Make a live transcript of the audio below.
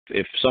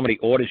if somebody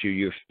orders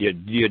you,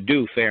 you're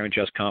due fair and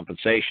just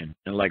compensation.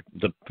 And like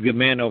the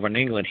man over in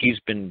England, he's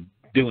been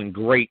doing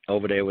great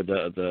over there with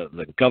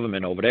the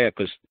government over there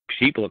because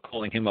people are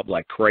calling him up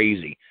like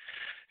crazy.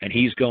 And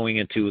he's going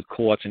into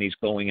courts and he's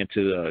going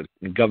into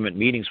government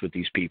meetings with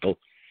these people.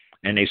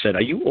 And they said,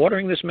 are you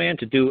ordering this man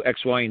to do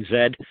X, Y, and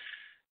Z?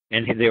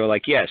 And they were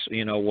like, yes.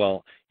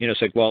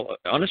 It's like, well,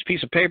 on this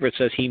piece of paper it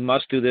says he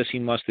must do this, he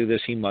must do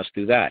this, he must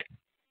do that.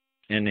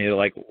 And they're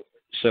like,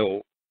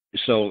 so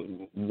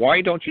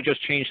why don't you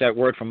just change that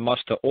word from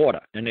must to order?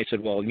 And they said,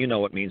 well,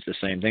 it means the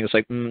same thing. It's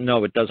like,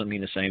 no, it doesn't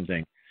mean the same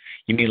thing.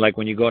 You mean like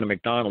when you go to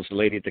McDonald's, the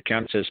lady at the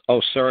counter says,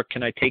 oh, sir,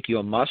 can I take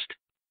your must?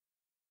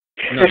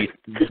 No,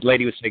 the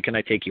lady would say, can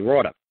I take your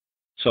order?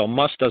 So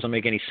must doesn't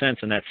make any sense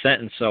in that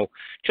sentence. So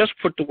just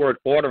put the word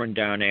ordering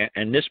down there,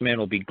 and this man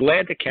will be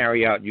glad to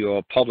carry out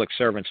your public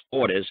servant's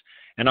orders,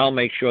 and I'll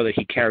make sure that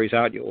he carries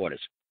out your orders.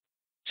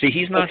 See,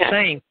 he's not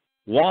saying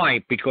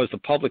why, because the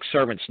public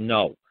servants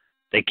know.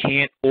 They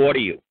can't order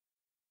you.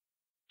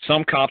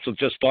 Some cops will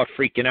just start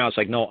freaking out. It's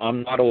like, no,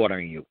 I'm not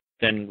ordering you.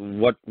 Then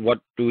what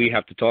do we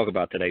have to talk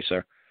about today,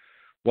 sir?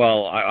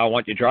 Well, I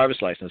want your driver's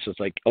license. It's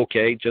like,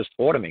 okay, just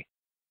order me.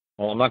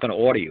 Well, I'm not going to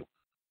order you.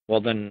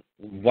 Well, then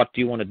what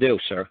do you want to do,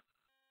 sir?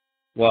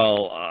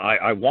 Well,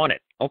 I want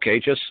it. Okay,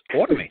 just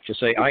order me. Just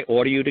say, I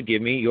order you to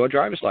give me your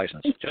driver's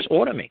license. Just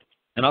order me,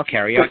 and I'll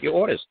carry out your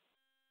orders.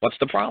 What's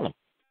the problem?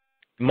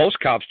 Most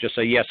cops just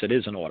say, yes, it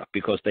is an order,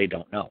 because they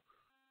don't know.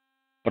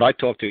 But I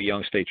talked to a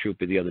young state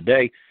trooper the other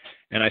day,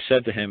 and I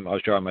said to him, I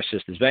was driving my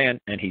sister's van,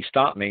 and he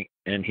stopped me,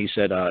 and he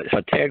said,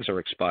 her tags are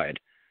expired.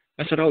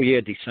 I said, oh, yeah,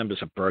 December's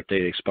her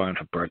birthday. They expire on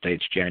her birthday.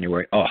 It's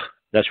January. Oh,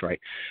 that's right.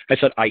 I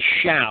said, I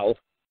shall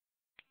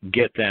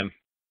get them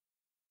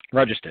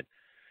registered.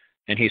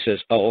 And he says,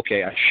 oh,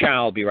 okay, I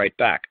shall be right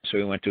back. So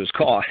he went to his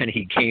car, and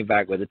he came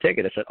back with a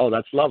ticket. I said, oh,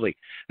 that's lovely.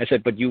 I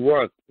said, but you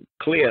were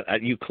clear.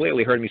 You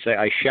clearly heard me say,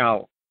 I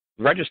shall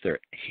register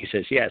it. He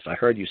says, yes, I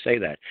heard you say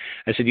that.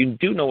 I said, you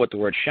do know what the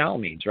word shall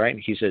means, right?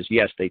 He says,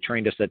 yes, they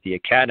trained us at the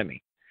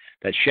academy.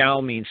 That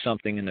shall means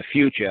something in the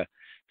future,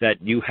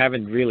 that you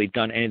haven't really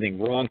done anything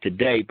wrong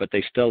today, but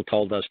they still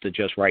told us to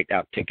just write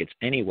out tickets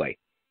anyway.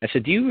 I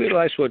said, do you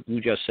realize what you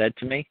just said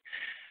to me?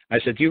 I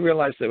said, do you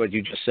realize that what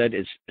you just said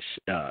is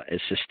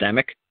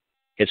systemic?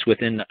 It's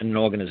within an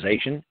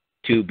organization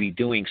to be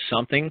doing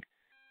something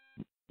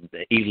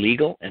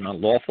illegal and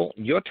unlawful.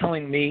 You're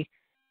telling me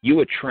you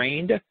were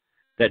trained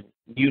that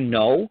you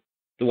know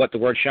what the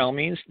word shall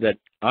means, that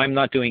I'm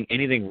not doing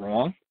anything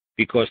wrong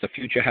because the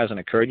future hasn't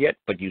occurred yet,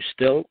 but you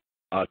still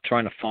are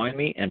trying to find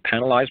me and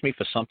penalize me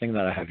for something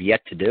that I have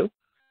yet to do?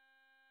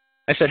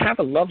 I said, have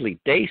a lovely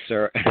day,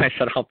 sir. And I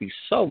said, I'll be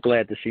so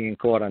glad to see you in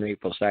court on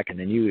April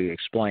 2nd, and you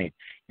explain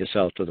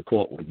yourself to the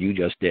court what you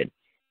just did.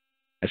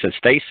 I said,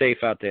 stay safe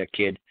out there,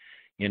 kid,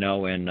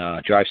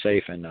 and drive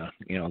safe, and,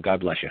 God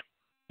bless you.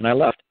 And I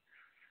left.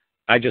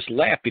 I just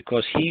laughed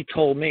because he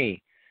told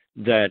me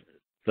that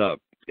the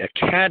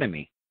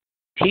academy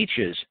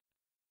teaches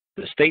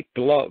the state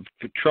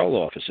patrol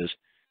officers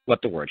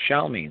what the word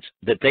shall means,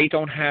 that they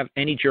don't have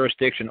any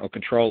jurisdiction or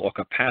control or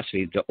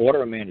capacity to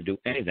order a man to do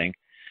anything.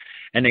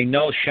 And they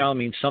know shall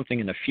means something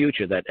in the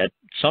future, that at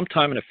some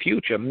time in the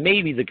future,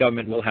 maybe the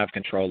government will have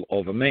control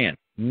over man.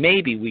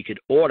 Maybe we could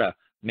order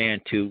man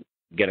to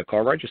get a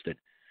car registered.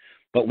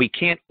 But we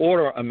can't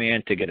order a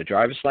man to get a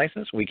driver's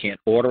license. We can't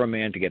order a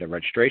man to get a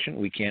registration.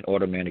 We can't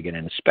order a man to get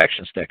an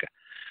inspection sticker.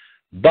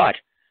 But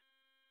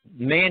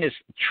man is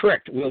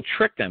tricked. We'll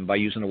trick them by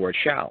using the word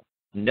shall.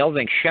 And they'll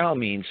think shall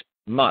means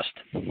must.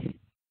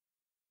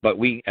 But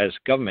we, as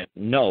government,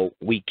 know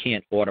we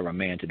can't order a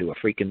man to do a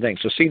freaking thing.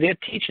 So, see, they're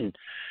teaching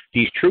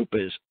these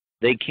troopers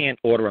they can't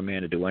order a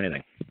man to do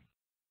anything.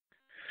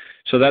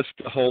 So that's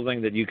the whole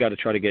thing that you got to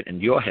try to get in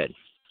your head.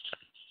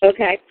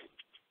 Okay.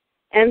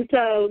 And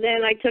so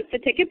then I took the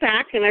ticket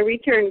back and I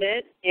returned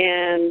it,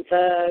 and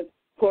the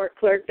court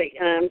clerk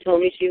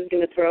told me she was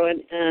going to throw it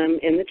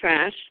in the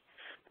trash.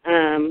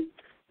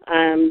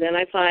 Then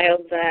I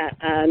filed that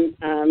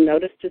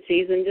notice to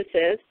cease and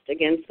desist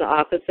against the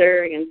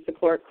officer, against the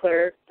court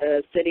clerk,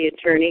 the city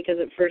attorney, because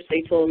at first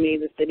they told me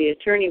the city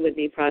attorney would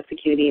be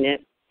prosecuting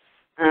it.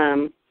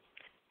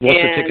 What's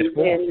the ticket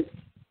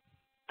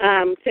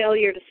for?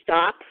 Failure to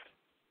stop.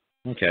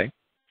 Okay.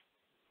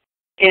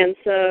 And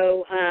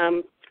so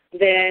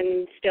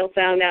then still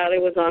found out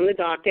it was on the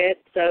docket,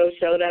 so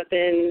showed up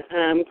in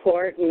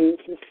court, and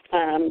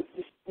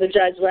the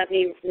judge let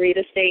me read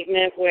a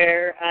statement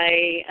where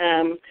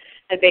I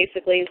had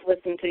basically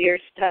listened to your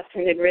stuff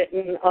and had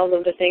written all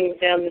of the things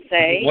down to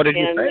say. What did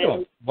you say to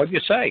him? What did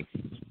you say?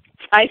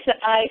 I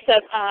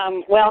said,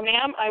 well,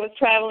 ma'am, I was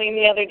traveling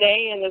the other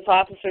day, and this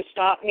officer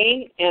stopped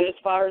me, and as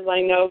far as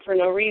I know, for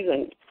no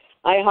reason.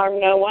 I harmed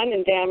no one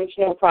and damaged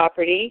no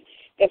property.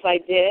 If I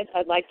did,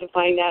 I'd like to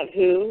find out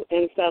who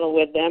and settle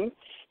with them.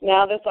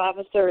 Now this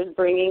officer is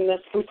bringing this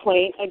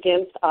complaint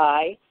against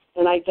I,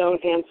 and I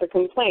don't answer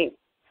complaints.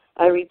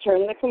 I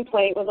returned the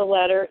complaint with a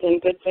letter in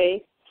good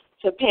faith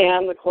to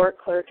Pam, the court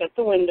clerk at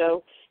the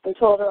window, and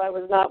told her I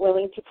was not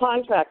willing to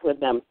contract with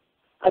them.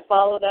 I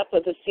followed up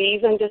with a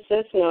cease and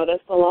desist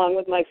notice along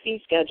with my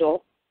fee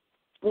schedule,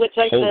 which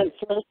I sent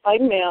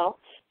certified mail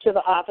to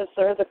the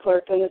officer, the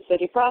clerk, and the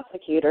city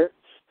prosecutor,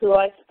 who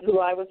I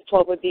was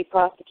told would be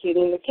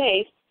prosecuting the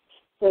case,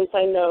 since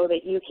I know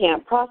that you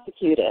can't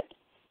prosecute it.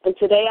 And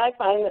today I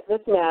find that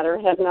this matter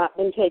has not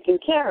been taken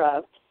care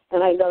of,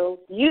 and I know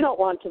you don't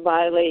want to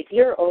violate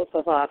your oath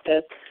of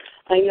office.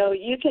 I know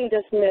you can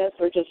dismiss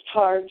or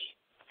discharge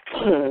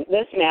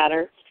this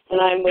matter, and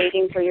I'm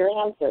waiting for your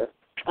answer.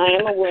 I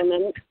am a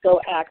woman, so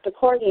act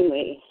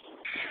accordingly.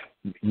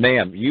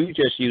 Ma'am, you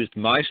just used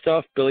my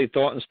stuff, Billy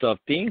Thornton stuff,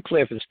 Dean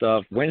Clifford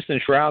stuff, Winston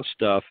Shroud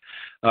stuff,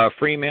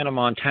 Fremantle,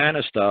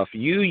 Montana stuff.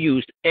 You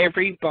used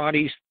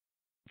everybody's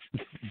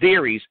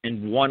theories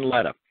in one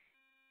letter.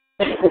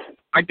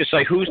 I just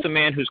say, who's the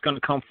man who's going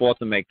to come forth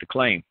and make the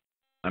claim?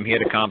 I'm here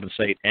to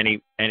compensate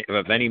any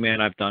man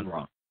I've done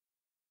wrong.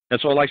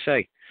 That's all I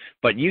say.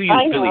 But you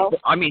used Billy.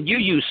 I mean, you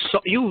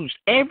used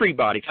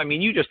everybody. I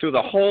mean, you just threw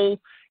the whole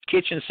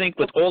kitchen sink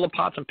with all the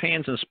pots and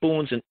pans and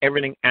spoons and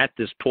everything at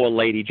this poor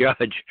lady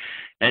judge,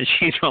 and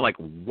she's like,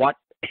 "What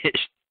is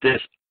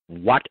this?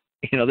 What?"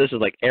 You know, this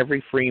is like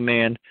every free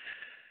man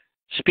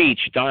speech,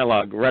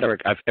 dialogue,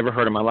 rhetoric I've ever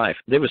heard in my life.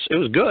 It was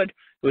good.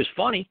 It was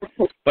funny,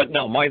 but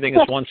no, my thing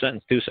is one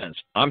sentence, two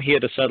sentences. I'm here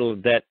to settle a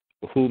debt.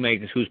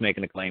 Who's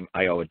making a claim?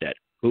 I owe a debt.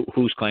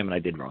 Who's claiming I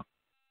did wrong?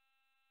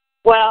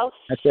 Well,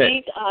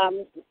 she,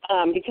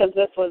 because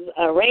this was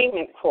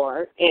arraignment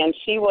court, and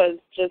she was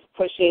just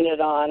pushing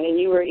it on, and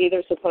you were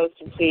either supposed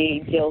to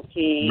plead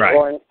guilty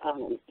or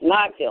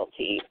not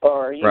guilty,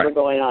 or you were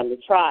going on to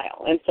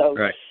trial, and so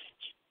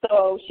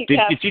so she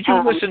kept. Did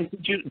you listen?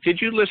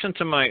 Did you listen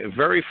to my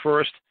very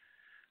first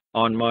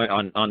on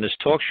this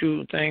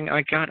Talkshoe thing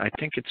I got? I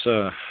think it's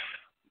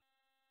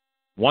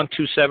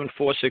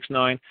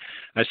 127469.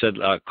 I said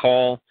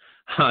Karl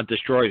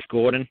destroys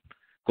Gordon.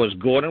 Because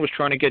Gordon was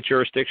trying to get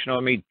jurisdiction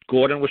on me.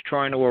 Gordon was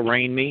trying to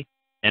arraign me.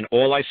 And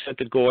all I said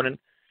to Gordon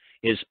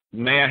is,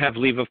 may I have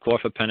leave of court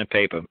for pen and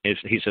paper?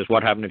 He says,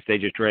 what happened if they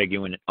just drag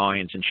you in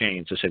irons and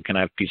chains? I said, can I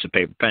have a piece of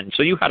paper pen?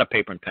 So you had a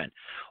paper and pen.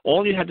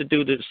 All you had to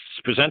do is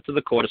present to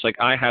the court. It's like,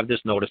 I have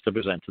this notice to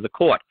present to the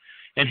court.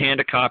 And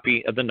hand a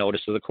copy of the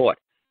notice to the court.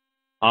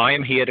 I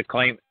am here to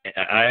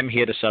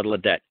settle a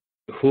debt.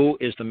 Who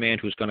is the man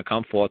who's going to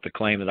come forth to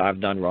claim that I've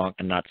done wrong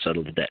and not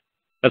settle the debt?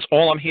 That's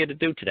all I'm here to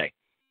do today.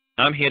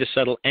 I'm here to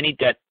settle any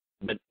debt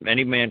that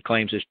any man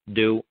claims is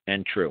due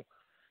and true.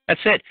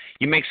 That's it.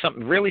 You make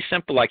something really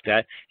simple like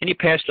that, and you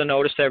pass the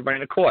notice to everybody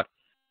in the court.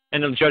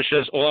 And the judge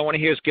says, all I want to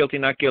hear is guilty,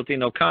 not guilty,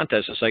 no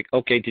contest. It's like,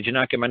 okay, did you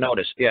not get my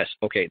notice? Yes.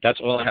 Okay, that's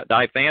all I have.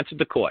 I've answered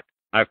the court.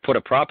 I've put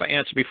a proper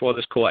answer before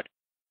this court.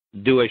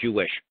 Do as you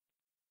wish.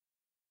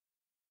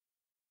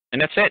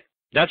 And that's it.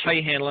 That's how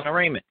you handle an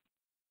arraignment.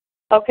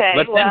 Okay.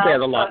 Let them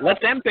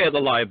bear the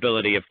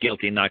liability of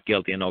guilty, not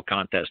guilty, and no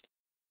contest.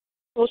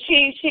 Well,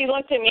 she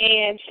looked at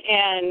me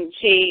and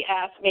she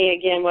asked me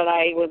again what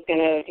I was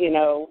gonna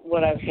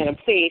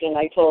plead, and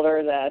I told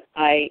her that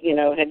I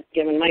had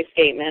given my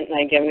statement and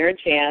I'd given her a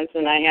chance,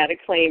 and I had a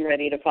claim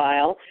ready to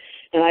file,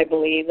 and I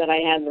believe that I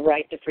had the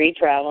right to free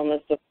travel, and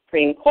the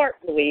Supreme Court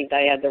believed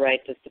I had the right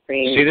to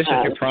supreme. See, this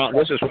is your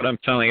problem. This is what I'm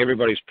telling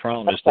everybody's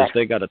problem is this: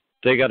 they got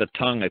a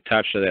tongue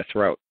attached to their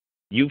throat.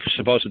 You're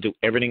supposed to do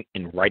everything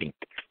in writing.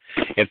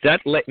 If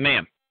that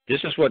ma'am.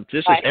 This is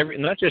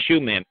not just you,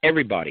 ma'am,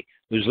 everybody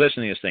who's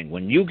listening to this thing.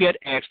 When you get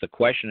asked a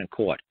question in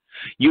court,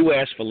 you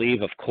ask for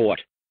leave of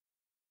court.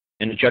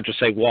 And the judge will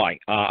say, why?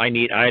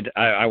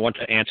 I want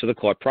to answer the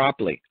court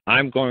properly.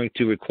 I'm going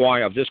to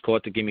require of this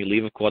court to give me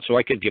leave of court so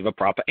I could give a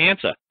proper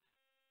answer.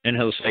 And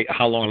he'll say,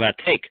 how long will that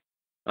take?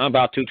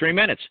 About 2-3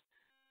 minutes.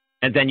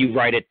 And then you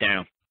write it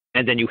down.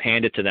 And then you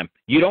hand it to them.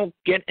 You don't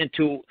get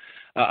into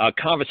a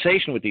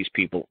conversation with these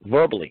people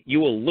verbally. You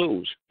will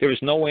lose. There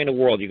is no way in the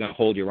world you're going to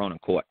hold your own in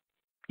court.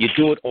 You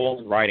do it all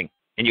in writing,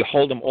 and you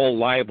hold them all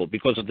liable,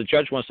 because if the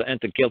judge wants to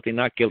enter guilty,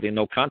 not guilty,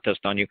 no contest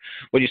on you,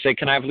 what do you say?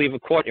 Can I have leave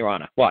of court, Your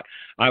Honor? What?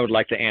 I would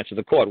like to answer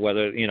the court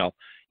whether, you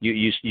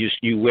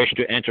wish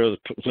to enter the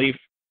leave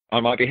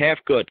on my behalf.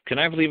 Good. Can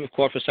I have leave of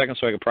court for a second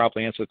so I can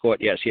properly answer the court?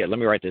 Yes. Yeah. Let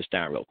me write this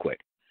down real quick.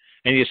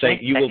 And you say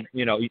you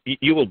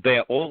will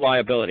bear all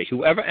liability.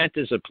 Whoever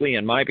enters a plea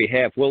on my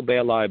behalf will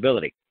bear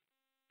liability,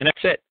 and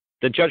that's it.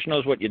 The judge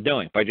knows what you're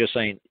doing by just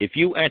saying, if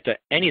you enter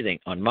anything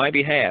on my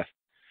behalf.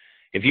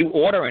 If you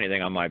order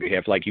anything on my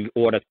behalf, like you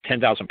order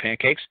 10,000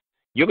 pancakes,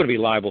 you're going to be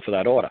liable for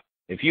that order.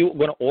 If you're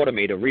going to order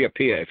me to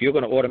reappear, if you're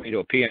going to order me to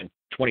appear in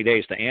 20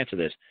 days to answer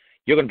this,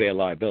 you're going to be a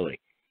liability.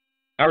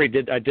 I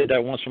did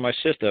that once for my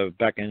sister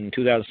back in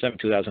 2007,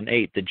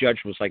 2008. The judge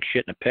was like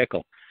shit in a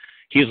pickle.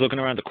 He was looking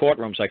around the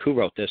courtrooms like, who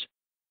wrote this?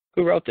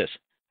 Who wrote this?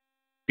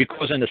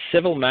 Because in a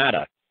civil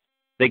matter,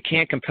 they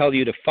can't compel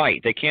you to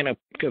fight. They can't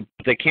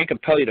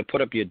compel you to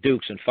put up your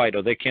dukes and fight,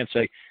 or they can't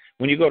say,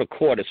 when you go to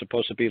court, it's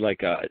supposed to be like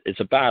it's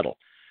a battle.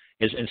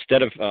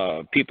 Instead of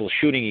people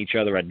shooting each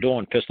other at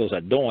dawn, pistols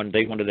at dawn,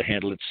 they wanted to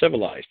handle it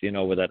civilized.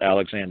 With that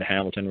Alexander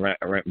Hamilton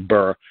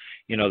Burr,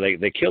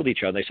 they killed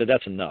each other. They said,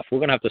 that's enough. We're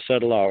going to have to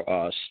settle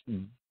our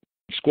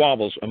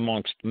squabbles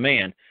amongst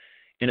man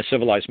in a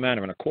civilized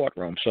manner in a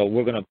courtroom. So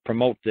we're going to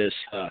promote this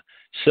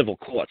civil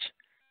courts.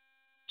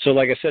 So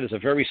like I said, it's a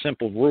very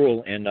simple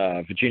rule in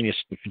Virginia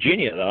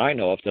that I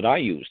know of that I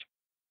used.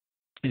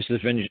 It's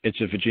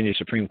a Virginia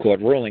Supreme Court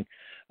ruling.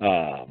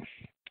 What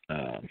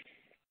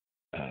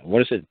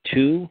is it?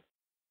 2.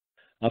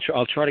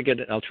 I'll try to get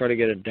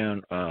it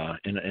down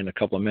in a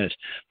couple of minutes.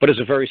 But it's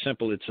a very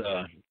simple. It's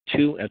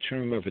 2. I don't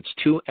remember if it's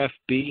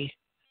 2FB.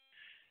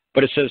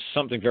 But it says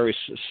something very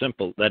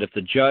simple, that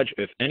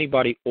if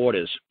anybody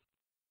orders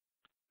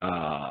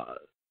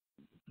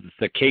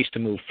the case to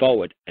move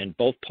forward and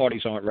both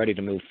parties aren't ready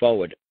to move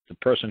forward, the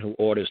person who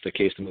orders the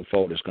case to move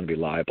forward is going to be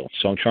liable.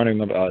 So I'm trying to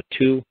remember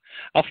 2.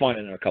 I'll find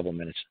it in a couple of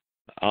minutes.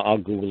 I'll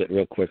Google it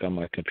real quick on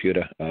my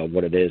computer,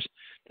 what it is,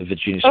 the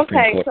Virginia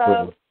Supreme Court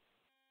rule.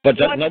 But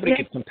nobody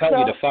can compel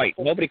you to fight.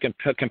 Nobody can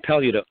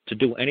compel you to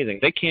do anything.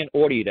 They can't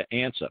order you to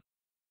answer.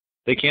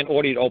 They can't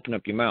order you to open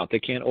up your mouth. They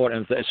can't order.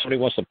 And if somebody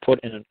wants to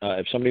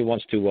if somebody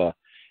wants to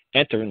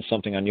enter in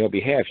something on your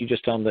behalf, you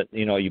just tell them that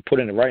you put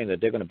in writing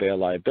that they're going to bear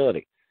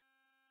liability.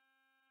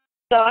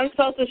 So I'm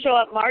supposed to show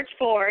up March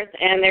 4th,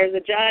 and there's a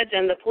judge,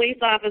 and the police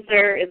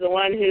officer is the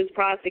one who's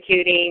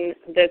prosecuting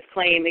this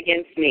claim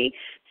against me.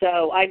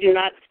 So I do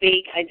not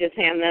speak. I just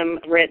hand them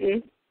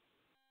written.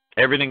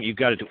 Everything, you've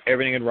got to do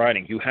everything in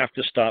writing. You have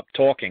to stop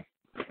talking.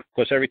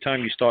 Because every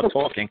time you start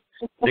talking,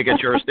 they get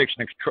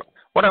jurisdiction.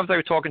 What if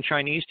they're talking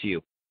Chinese to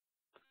you?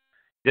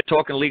 They're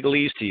talking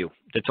legalese to you.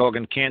 They're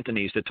talking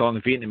Cantonese. They're talking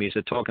Vietnamese.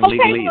 They're talking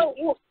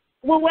legalese.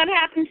 Well, what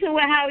happened to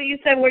how you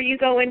said where you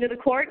go into the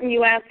court and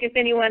you ask if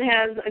anyone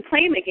has a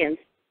claim against?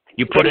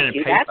 You put it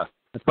in paper.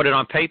 I put it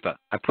on paper.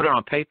 I put it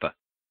on paper.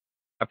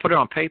 I put it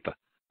on paper.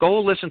 Go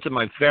listen to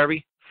my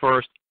very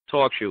first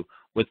talk show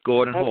with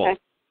Gordon Hall.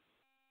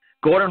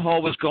 Gordon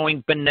Hall was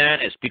going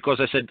bananas because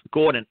I said,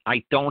 Gordon,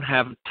 I don't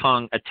have a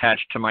tongue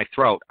attached to my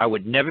throat. I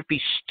would never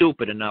be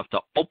stupid enough to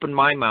open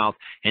my mouth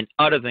and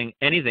utter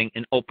anything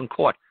in open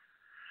court.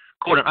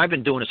 Gordon, I've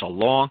been doing this a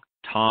long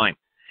time.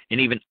 And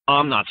even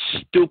I'm not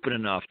stupid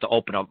enough to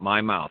open up my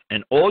mouth.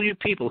 And all you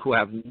people who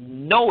have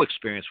no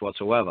experience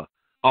whatsoever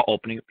are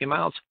opening up your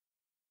mouths.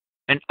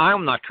 And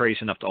I'm not crazy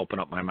enough to open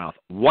up my mouth.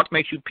 What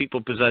makes you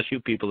people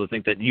to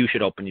think that you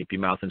should open up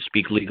your mouth and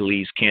speak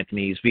legalese,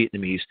 Cantonese,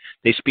 Vietnamese?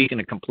 They speak in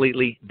a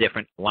completely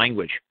different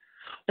language.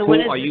 So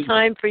when is the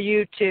time for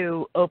you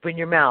to open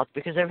your mouth?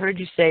 Because I've heard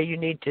you say you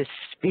need to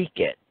speak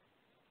it.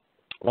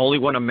 Only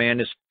when a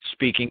man is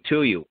speaking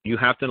to you. You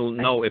have to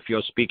know if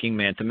you're speaking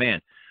man to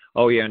man.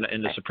 Oh, yeah,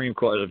 in the Supreme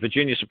Court, the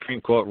Virginia Supreme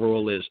Court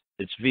rule is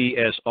it's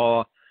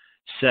VSR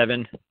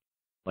 7,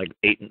 like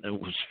 8, it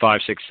was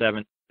 5, 6,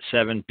 7,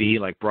 7B,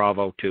 like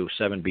Bravo 2,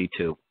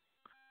 7B2.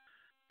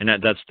 And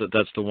that's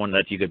the one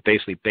that you could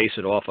basically base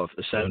it off of,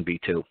 the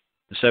 7B2.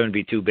 The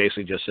 7B2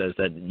 basically just says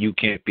that you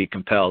can't be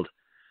compelled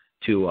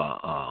to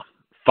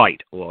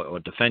fight or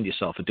defend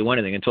yourself or do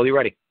anything until you're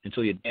ready,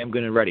 until you're damn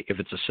good and ready. If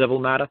it's a civil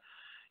matter,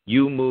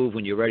 you move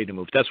when you're ready to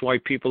move. That's why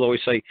people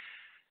always say,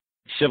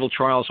 civil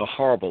trials are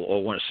horrible,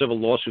 or when civil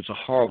lawsuits are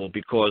horrible,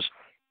 because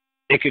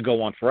it could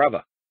go on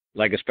forever.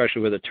 Like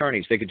especially with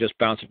attorneys, they could just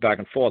bounce it back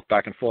and forth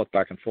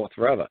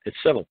forever. It's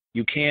civil.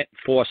 You can't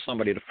force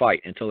somebody to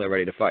fight until they're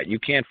ready to fight. You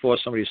can't force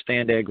somebody to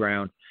stand their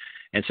ground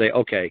and say,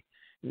 okay,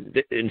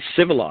 in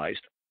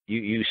civilized,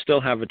 you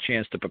still have a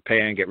chance to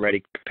prepare and get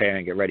ready.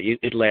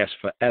 It lasts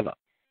forever.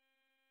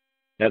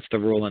 That's the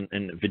rule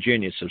in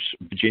Virginia. It's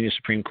Virginia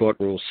Supreme Court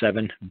Rule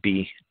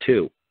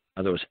 7B2.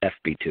 Although it's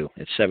FB2,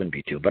 it's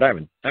 7B2, but I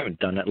haven't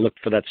done that.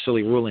 Looked for that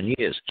silly rule in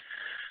years.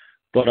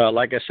 But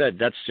like I said,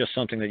 that's just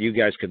something that you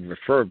guys could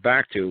refer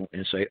back to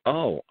and say,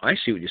 oh, I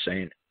see what you're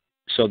saying.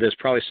 So there's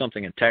probably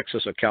something in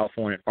Texas or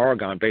California and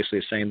Oregon, basically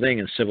the same thing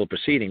in civil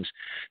proceedings,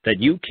 that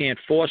you can't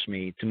force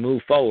me to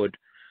move forward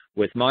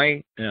with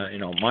my,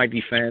 my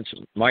defense,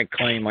 my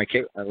claim, my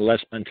case,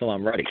 until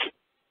I'm ready.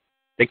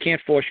 They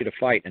can't force you to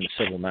fight in a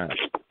civil matter.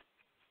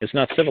 It's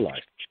not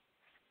civilized.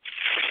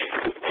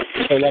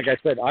 So like I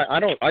said,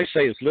 I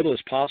say as little as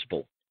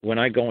possible when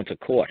I go into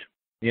court.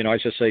 I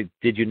just say,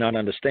 did you not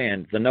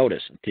understand the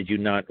notice? Did you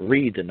not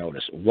read the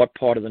notice? What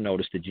part of the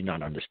notice did you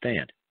not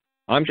understand?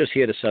 I'm just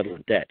here to settle a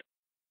debt.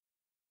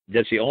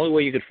 That's the only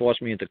way you could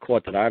force me into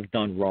court that I've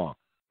done wrong.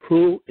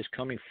 Who is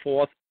coming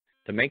forth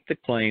to make the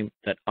claim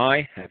that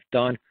I have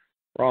done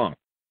wrong?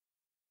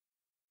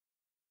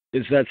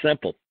 It's that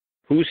simple.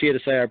 Who's here to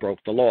say I broke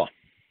the law?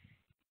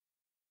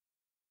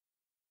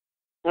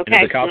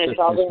 Okay, it's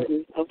all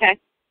written. Okay.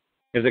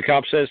 If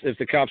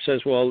the cop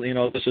says, well,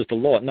 this is the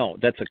law. No,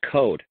 that's a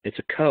code. It's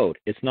a code.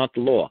 It's not the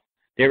law.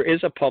 There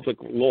is a public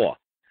law.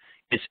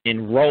 It's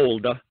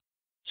enrolled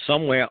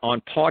somewhere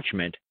on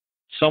parchment,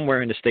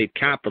 somewhere in the state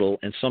capitol,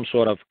 in some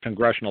sort of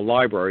congressional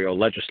library or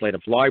legislative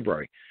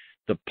library.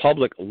 The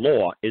public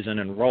law is an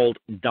enrolled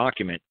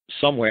document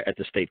somewhere at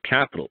the state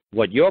capitol.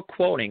 What you're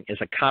quoting is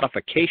a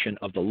codification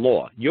of the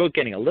law. You're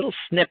getting a little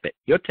snippet.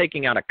 You're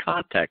taking out of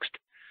context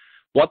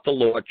what the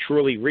law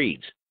truly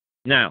reads.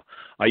 Now,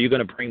 are you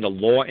going to bring the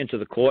law into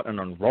the court and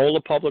unroll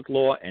the public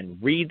law and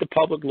read the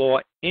public law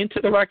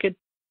into the record?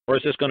 or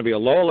is this going to be a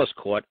lawless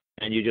court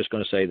and you're just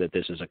going to say that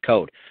this is a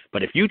code?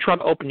 But if you try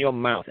to open your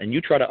mouth and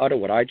you try to utter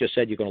what I just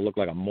said, you're going to look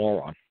like a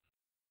moron.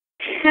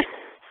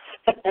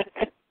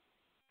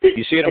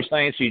 You see what I'm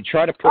saying? So you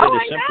try to put it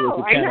as simple as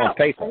you can on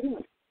paper.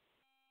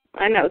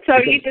 I know. So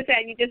you just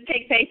said you just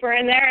take paper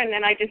in there, and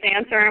then I just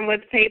answer them with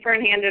paper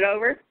and hand it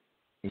over?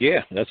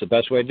 Yeah, that's the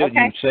best way to do it.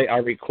 You say, I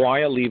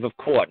require leave of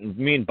court. And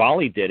me and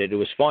Bali did it. It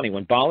was funny.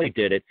 When Bali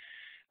did it,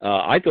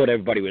 I thought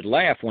everybody would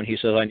laugh when he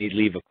says, I need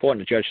leave of court.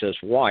 And the judge says,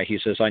 why? He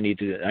says, I need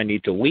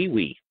to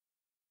wee-wee.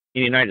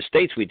 In the United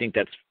States, we think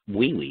that's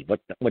wee-wee. What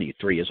are you,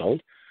 3 years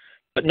old?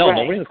 But no,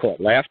 nobody in the court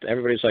laughed.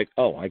 Everybody's like,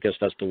 oh, I guess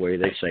that's the way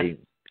they say,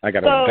 I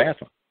got to go to the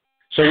bathroom.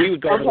 So we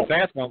would go to the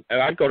bathroom.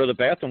 I'd go to the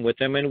bathroom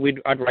with him, and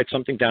I'd write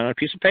something down on a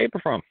piece of paper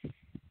for him.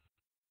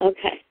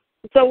 Okay.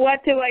 So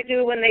what do I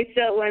do when they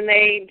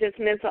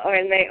dismiss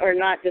or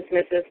not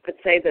dismiss this, but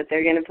say that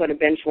they're going to put a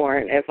bench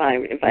warrant if I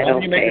don't pay? Why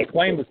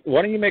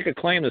don't you make a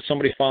claim that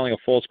somebody's filing a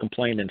false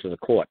complaint into the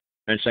court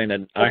and saying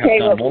that I have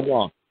done no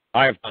wrong.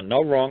 I have done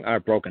no wrong. I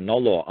have broken no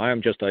law. I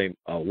am just a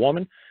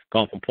woman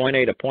going from point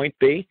A to point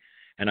B,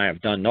 and I have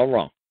done no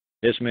wrong.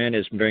 This man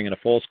is bringing a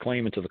false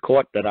claim into the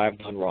court that I have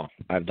done wrong.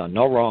 I have done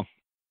no wrong.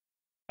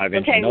 I've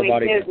injured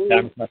nobody. We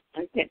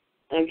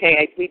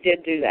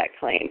did do that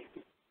claim.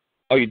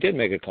 Oh, you did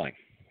make a claim.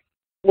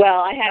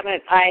 Well, I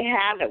haven't.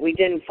 We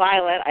didn't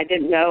file it. I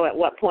didn't know at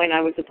what point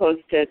I was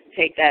supposed to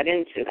take that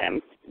into them.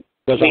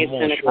 Because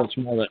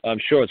I'm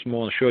sure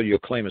your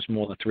claim is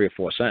more than 3 or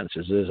 4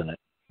 sentences, isn't it?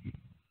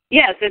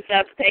 Yes, it's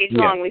a page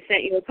long. We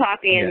sent you a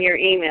copy in your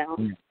email.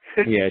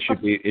 Yeah,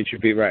 it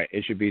should be right.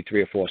 It should be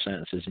 3 or 4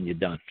 sentences, and you're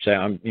done.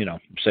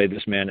 Say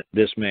this man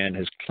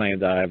has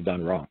claimed that I have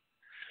done wrong.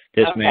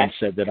 This man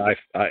said that I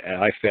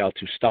failed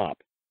to stop.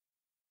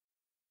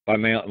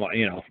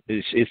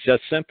 It's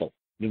just simple.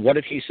 What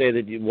did he say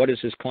what is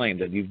his claim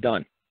that you've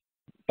done?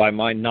 By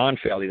my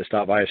non-failure to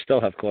stop, I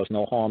still have caused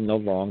no harm, no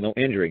wrong, no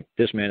injury.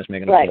 This man is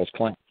making a false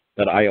claim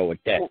that I owe a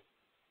debt.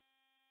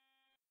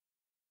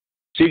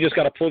 So you just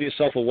got to pull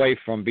yourself away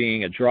from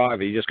being a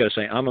driver. You just got to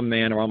say, I'm a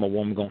man or I'm a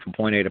woman going from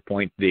point A to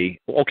point B.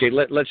 Okay,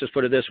 let's just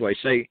put it this way.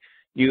 Say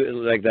you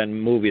like that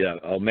movie,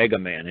 Omega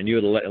Man, and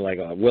you're like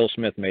Will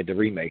Smith made the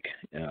remake,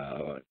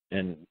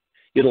 and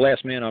you're the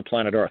last man on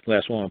planet Earth,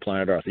 last woman on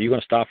planet Earth. Are you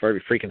going to stop for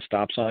every freaking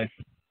stop sign?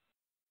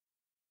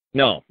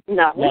 No.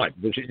 Why?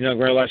 Because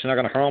you realize you're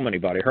not going to hurt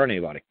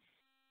anybody.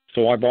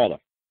 So why bother?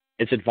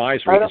 It's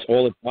advisory. It's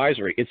all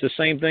advisory. It's the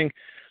same thing.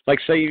 Like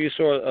say you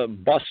saw a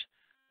bus,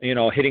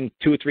 hitting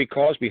 2 or 3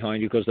 cars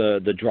behind you because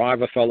the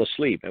driver fell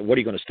asleep. And what are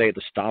you going to stay at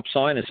the stop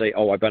sign and say,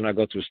 oh, I better not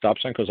go through the stop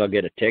sign because I'll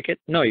get a ticket?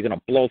 No, you're going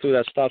to blow through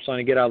that stop sign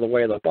and get out of the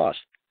way of the bus.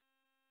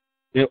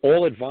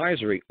 All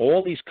advisory.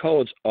 All these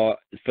codes are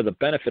for the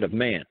benefit of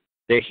man.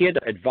 They're here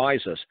to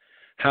advise us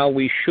how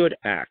we should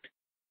act,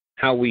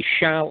 how we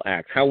shall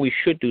act, how we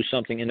should do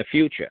something in the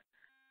future.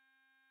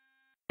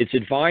 It's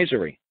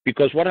advisory.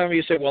 Because whatever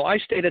you say, well, I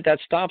stayed at that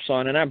stop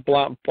sign and that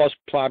bus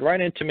plowed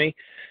right into me,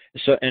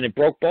 and it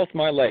broke both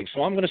my legs.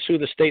 So I'm going to sue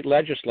the state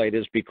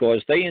legislators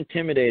because they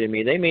intimidated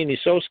me. They made me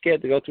so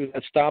scared to go through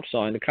that stop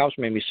sign. The cops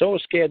made me so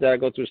scared that I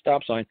go through a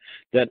stop sign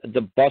that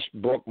the bus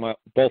broke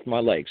both my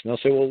legs. And they'll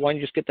say, well, why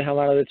don't you just get the hell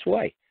out of its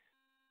way?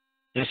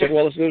 And I said,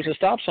 well, there's a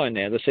stop sign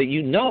there. They say,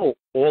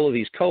 all of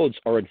these codes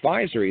are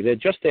advisory. They're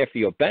just there for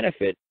your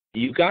benefit.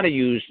 You got to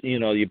use,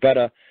 your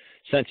better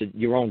sense of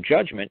your own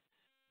judgment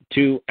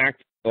to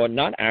act or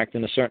not act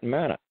in a certain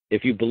manner.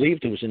 If you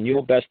believed it was in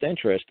your best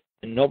interest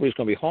and nobody's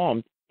going to be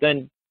harmed,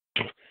 then,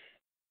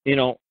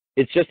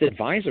 it's just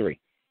advisory.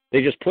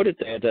 They just put it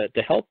there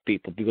to help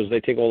people because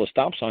they take all the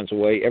stop signs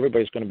away.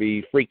 Everybody's going to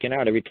be freaking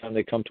out every time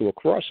they come to a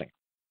crossing.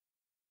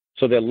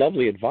 So they're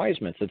lovely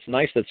advisements. It's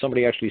nice that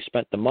somebody actually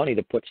spent the money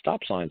to put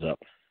stop signs up,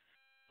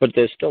 but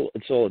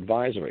it's all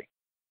advisory.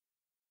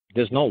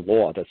 There's no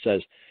law that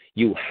says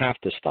you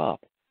have to stop.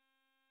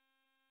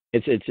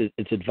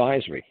 It's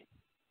advisory.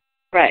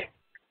 Right.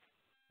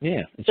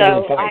 Yeah. It's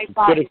so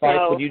good advice,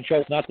 but you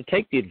chose not to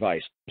take the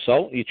advice.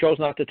 So you chose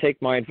not to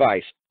take my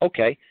advice.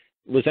 Okay.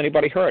 Was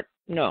anybody hurt?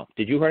 No.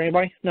 Did you hurt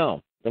anybody?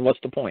 No. Then what's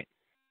the point?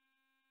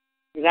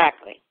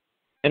 Exactly.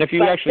 And if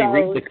you read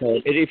the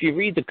code, if you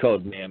read the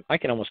code, ma'am, I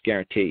can almost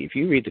guarantee you, if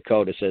you read the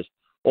code, it says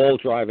all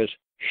drivers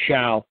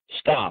shall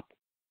stop.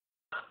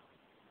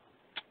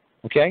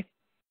 Okay?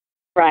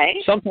 Right.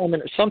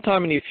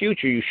 Sometime in the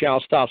future, you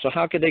shall stop. So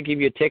how could they give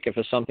you a ticket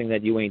for something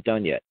that you ain't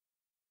done yet?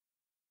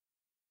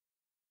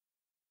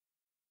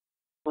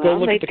 Go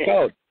look at the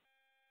code.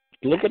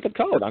 Look at the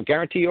code. I'll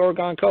guarantee you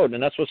Oregon code.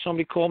 And that's what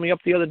somebody called me up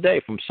the other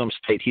day from some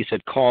state. He said,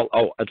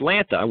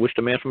 Atlanta. I wish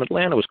the man from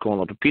Atlanta was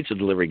calling up, a pizza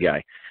delivery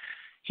guy.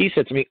 He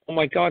said to me, oh,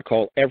 my God,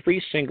 Carl, he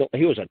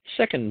was a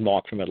second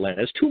mark from Atlanta.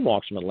 There's 2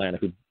 marks from Atlanta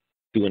who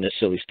doing this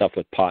silly stuff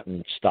with pot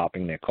and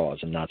stopping their cars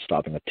and not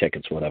stopping the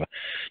tickets, whatever.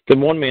 Then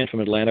one man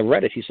from Atlanta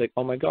read it. He said,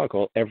 oh, my God,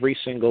 Carl, every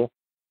single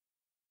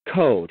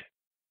code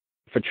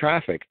for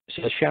traffic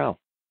says shall.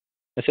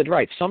 I said,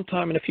 right,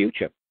 sometime in the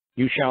future,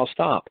 you shall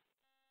stop.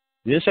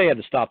 He didn't say you had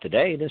to stop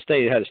today. He didn't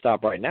say you had to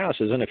stop right now. It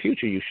says in the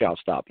future, you shall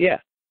stop. Yeah.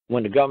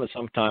 when the government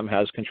sometimes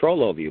has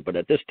control over you. But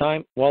at this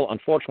time, well,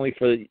 unfortunately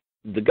for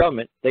the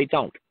government, they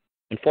don't.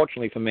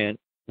 Unfortunately for man,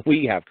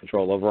 we have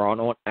control over our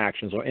own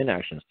actions or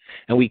inactions.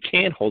 And we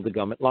can't hold the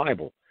government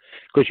liable.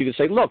 Because you can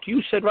say, look,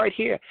 you said right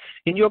here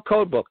in your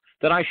code book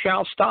that I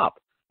shall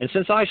stop. And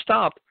since I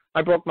stopped,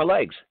 I broke my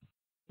legs.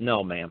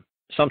 No, ma'am.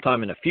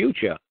 Sometime in the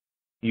future,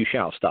 you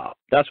shall stop.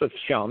 That's what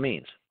shall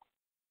means.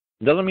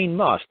 It doesn't mean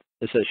must.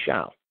 It says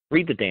shall.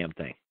 Read the damn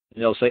thing.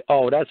 And they'll say,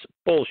 oh, that's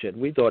bullshit.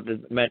 We thought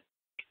it meant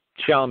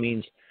shall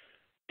means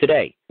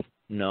today.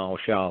 No,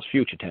 shall is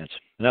future tense.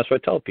 And that's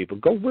what I tell people.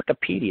 Go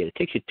Wikipedia. It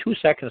takes you 2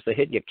 seconds to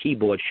hit your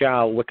keyboard.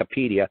 Shall,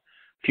 Wikipedia,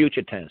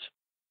 future tense.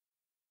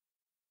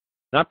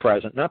 Not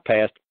present, not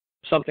past,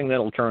 something that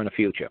will occur in the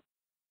future.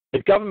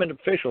 The government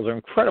officials are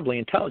incredibly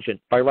intelligent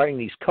by writing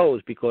these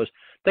codes because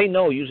they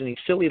know using these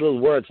silly little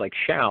words like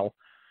shall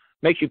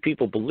makes you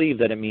people believe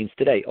that it means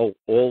today. Oh,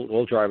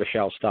 all drivers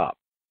shall stop.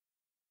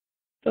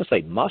 It doesn't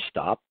say must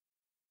stop.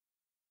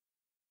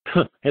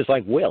 It's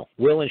like will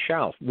and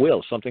shall.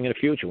 Will, something in the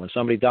future. When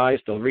somebody dies,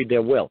 they'll read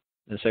their will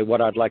and say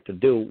what I'd like to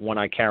do when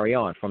I carry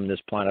on from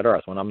this planet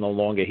Earth. When I'm no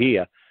longer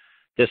here,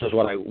 this is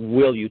what I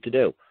will you to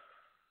do.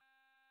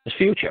 It's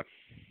future,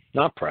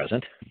 not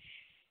present.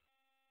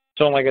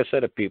 So like I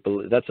said to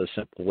people, that's a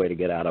simple way to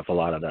get out of a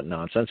lot of that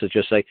nonsense. Is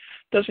just say,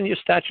 doesn't your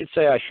statute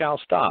say I shall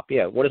stop?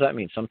 Yeah, what does that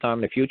mean? Sometime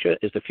in the future?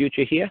 Is the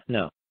future here?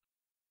 No.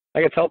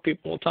 I can tell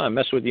people all the time,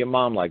 mess with your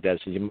mom like that.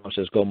 So your mom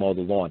says, go mow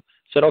the lawn.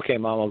 I said, okay,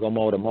 Mom, I'll go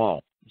mow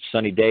tomorrow.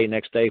 Sunny day,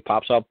 next day,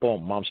 pops up,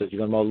 boom. Mom says, you're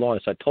going to mow the lawn.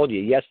 I said, I told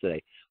you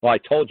yesterday. Well, I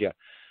told you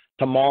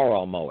tomorrow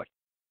I'll mow it.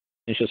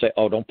 And she'll say,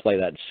 oh, don't play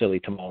that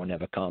silly tomorrow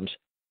never comes.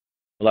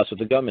 Well, that's what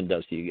the government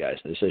does to you guys.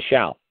 They say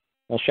shall.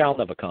 Well, shall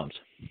never comes.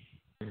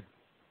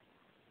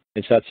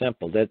 It's that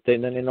simple. Then they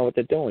know what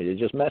they're doing. They're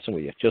just messing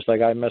with you, just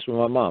like I mess with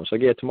my mom. So,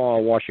 yeah, tomorrow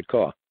I'll wash your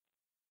car.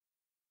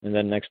 And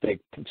then next day,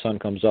 the sun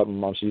comes up and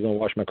Mom says, you going to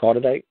wash my car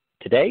today?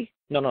 Today?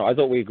 No, I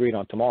thought we agreed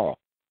on tomorrow.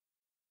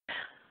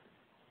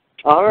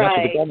 All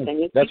right.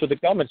 That's what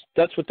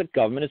the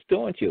government is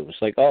doing to you.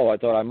 It's like, oh, I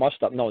thought I must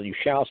stop. No, you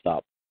shall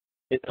stop.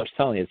 I was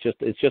telling you,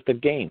 it's just a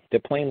game. They're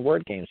playing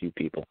word games, you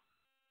people.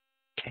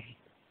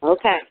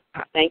 Okay.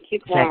 Thank you,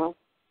 Paul.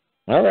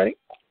 All right.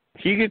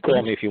 He can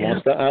call me if he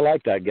wants to. I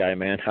like that guy,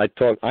 man. I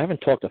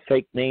haven't talked a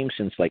fake name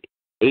since like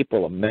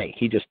April or May.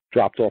 He just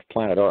dropped off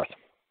planet Earth.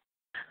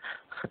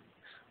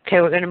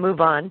 Okay, we're going to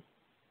move on.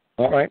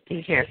 All right.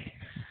 Here.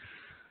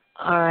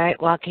 All right,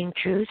 Walking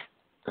Truth.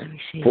 Let me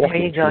see. There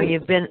you go.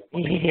 You've been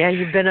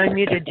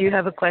unmuted. Do you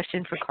have a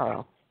question for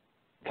Karl?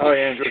 Hi,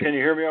 Andrew. Can you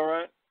hear me all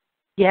right?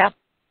 Yeah.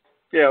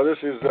 Yeah, this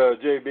is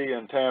JB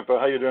in Tampa.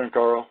 How you doing,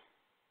 Karl?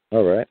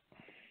 All right.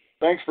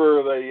 Thanks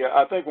for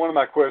I think one of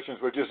my questions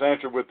was just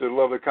answered with the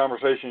lovely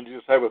conversation you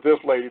just had with this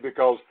lady,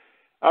 because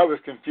I was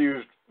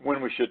confused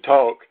when we should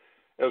talk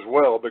as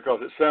well, because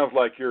it sounds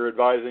like you're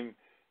advising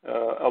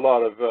a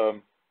lot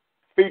of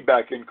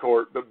feedback in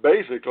court. But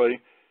basically,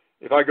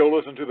 if I go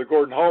listen to the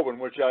Gordon Hall one,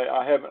 which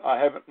I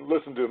haven't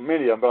listened to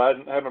many of them, but I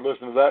haven't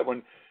listened to that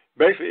one.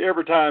 Basically,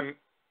 every time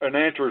an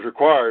answer is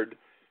required,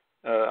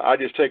 I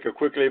just take a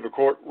quick leave of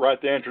court,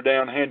 write the answer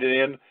down, hand it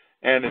in,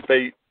 and if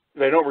they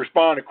don't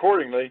respond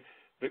accordingly,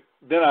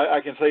 then I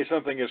can say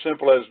something as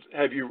simple as,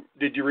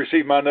 did you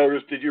receive my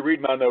notice? Did you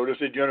read my notice?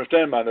 Did you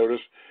understand my notice?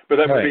 But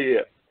that would be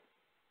it.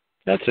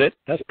 That's it.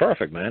 That's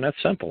perfect, man.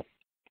 That's simple.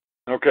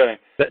 Okay.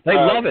 They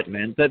love it,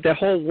 man. The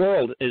whole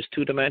world is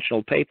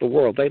two-dimensional paper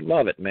world. They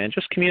love it, man.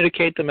 Just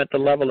communicate them at the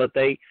level that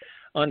they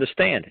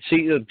understand.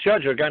 See, the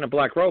judge or guy in a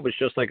black robe is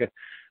just like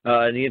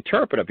the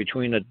interpreter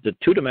between the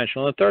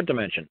two-dimensional and the third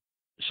dimension.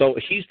 So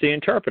he's the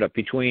interpreter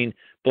between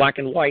black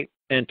and white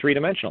and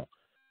three-dimensional.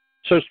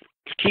 So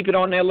keep it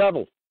on their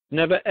level.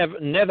 Never,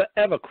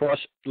 ever cross.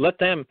 Let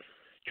them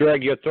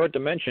drag your third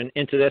dimension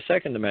into their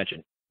second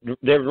dimension.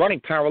 They're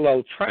running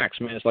parallel tracks,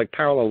 man. It's like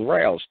parallel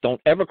rails.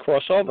 Don't ever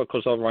cross over,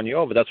 because they'll run you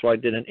over. That's what I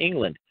did in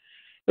England.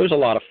 It was a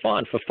lot of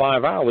fun. For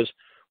 5 hours,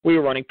 we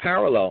were running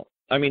parallel.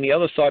 I mean, the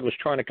other side was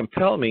trying to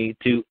compel me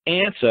to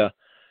answer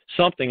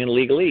something in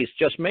legalese.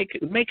 Just make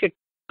a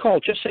call.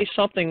 Just say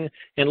something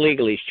in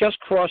legalese. Just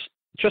cross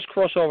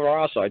over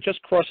our side.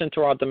 Just cross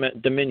into our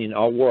dominion,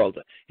 our world,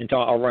 into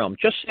our realm.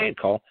 Just say it,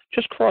 Karl.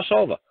 Just cross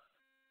over.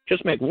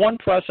 Just make one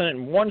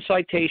precedent, one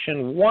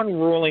citation, one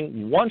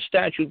ruling, one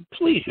statute.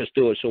 Please just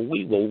do it, so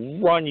we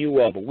will run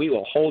you over. We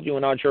will hold you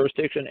in our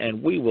jurisdiction,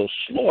 and we will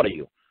slaughter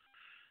you.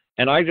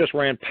 And I just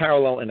ran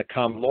parallel in the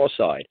common law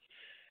side.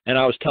 And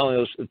I was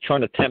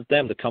trying to tempt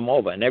them to come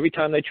over. And every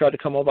time they tried to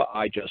come over,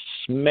 I just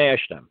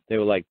smashed them. They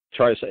were like,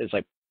 it's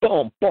like,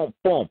 boom, boom,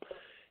 boom.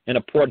 And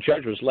the poor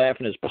judge was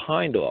laughing his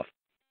behind off.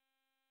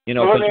 You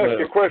know, let me ask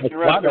you a question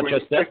right there. Let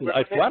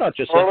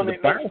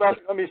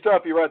me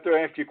stop you right there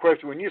and ask you a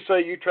question. When you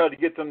say you tried to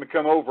get them to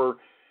come over,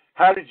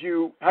 how did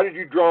you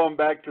draw them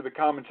back to the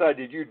common side?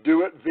 Did you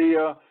do it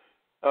via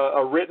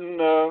a written?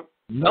 No,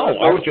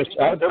 I was just.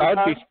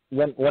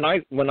 When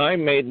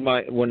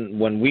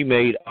we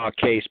made our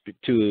case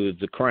to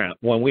the Crown,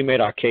 when we made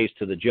our case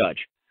to the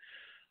judge,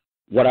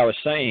 what I was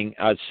saying,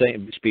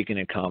 speaking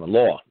in common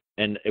law.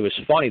 And it was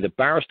funny. The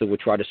barrister would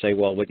try to say,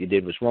 well, what you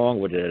did was wrong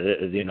with,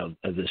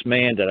 this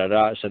man,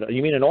 da-da-da. I said,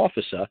 you mean an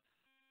officer?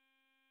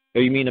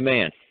 Or you mean a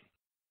man?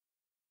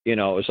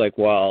 It's like,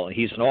 well,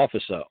 he's an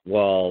officer.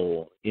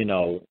 Well,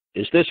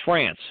 is this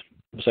France?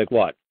 It's like,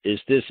 what? Is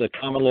this a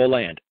common law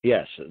land?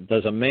 Yes.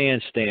 Does a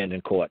man stand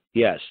in court?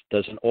 Yes.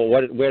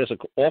 Where does an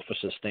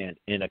officer stand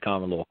in a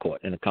common law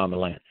court, in a common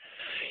land?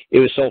 It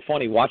was so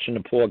funny watching the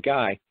poor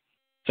guy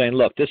saying,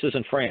 look, this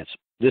isn't France.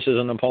 This is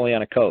a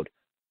Napoleonic code.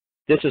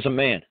 This is a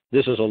man.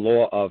 This is a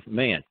law of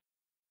man.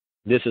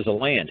 This is a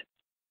land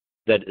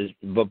that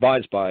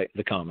abides by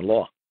the common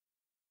law.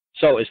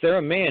 So is there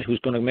a man who's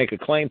going to make a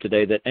claim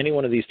today that any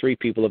one of these three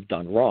people have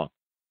done wrong?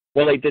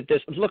 Well, they did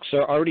this. Look,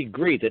 sir, I already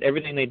agreed that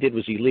everything they did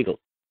was illegal.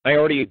 I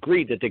already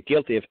agreed that they're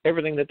guilty of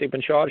everything that they've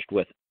been charged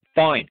with.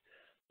 Fine.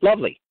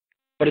 Lovely.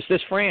 But is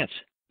this France?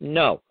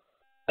 No.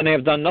 And they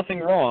have done nothing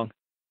wrong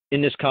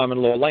in this common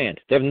law land.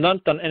 They have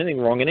not done anything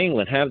wrong in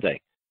England, have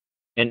they?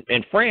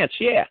 In France,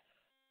 yeah.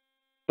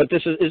 But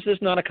is this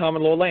not a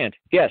common law land?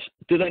 Yes.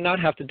 Do they not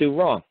have to do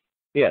wrong?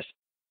 Yes.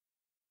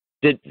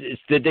 Did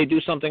they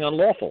do something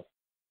unlawful?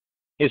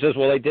 He says,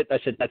 well, they did. I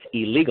said, that's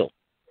illegal,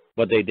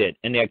 what they did.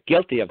 And they're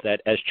guilty of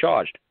that as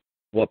charged.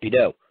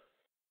 Whoopie-do.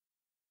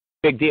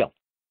 Big deal.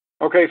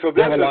 Okay, so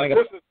this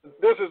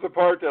is the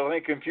part that I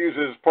think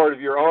confuses part of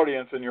your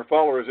audience and your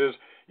followers is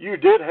you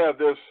did have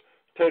this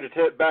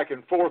tete-a-tete back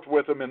and forth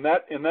with them in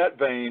that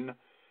vein,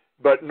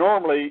 but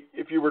normally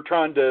if you were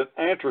trying to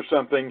answer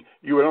something,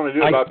 you would only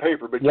do it by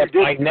paper. But you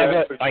did.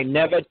 I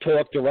never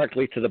talked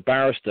directly to the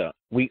barrister.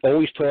 We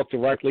always talked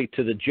directly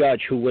to the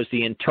judge, who was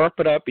the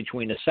interpreter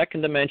between the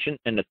second dimension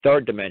and the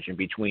third dimension,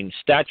 between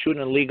statute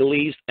and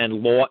legalese and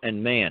law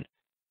and man.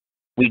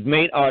 We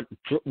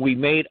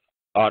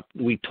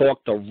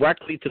talked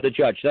directly to the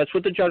judge. That's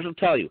what the judge will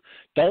tell you.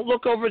 Don't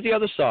look over at the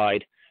other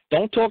side.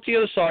 Don't talk to the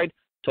other side.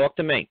 Talk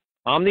to me.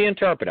 I'm the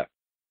interpreter.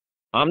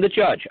 I'm the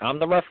judge. I'm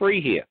the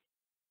referee here.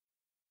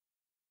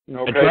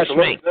 Okay, Address so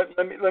me.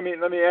 let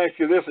me ask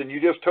you this. And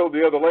you just told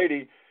the other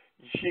lady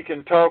she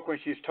can talk when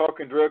she's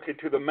talking directly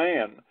to the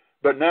man,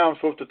 but now I'm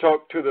supposed to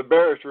talk to the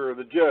barrister or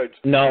the judge.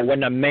 No,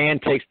 when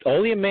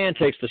only a man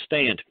takes the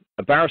stand.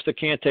 A barrister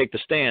can't take the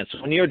stand.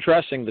 So when you're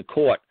addressing the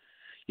court,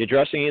 you're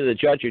addressing either the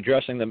judge, you're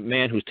addressing the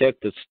man who's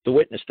taken the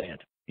witness stand.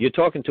 You're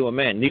talking to a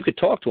man. You could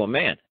talk to a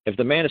man. If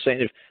the man is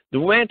saying, if the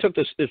man took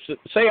this,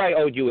 say I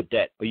owed you a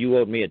debt or you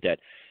owed me a debt,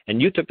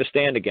 and you took the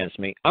stand against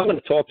me, I'm going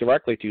to talk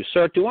directly to you.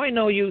 Sir, do I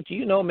know you? Do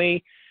you know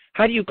me?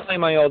 How do you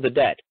claim I owe the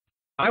debt?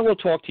 I will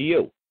talk to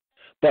you.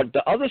 But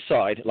the other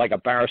side, like a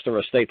barrister or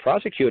a state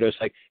prosecutor, is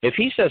like, if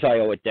he says I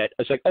owe a debt,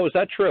 it's like, oh, is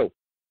that true?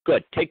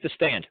 Good, take the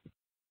stand.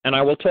 And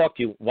I will talk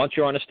to you once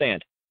you're on the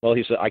stand. Well,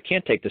 he said, I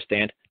can't take the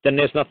stand. Then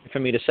there's nothing for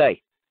me to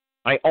say.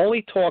 I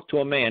only talk to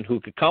a man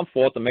who could come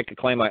forth and make a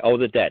claim I owe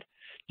the debt.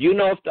 Do you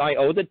know if I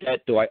owe the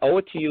debt? Do I owe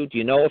it to you? Do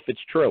you know if it's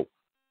true?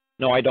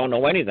 No, I don't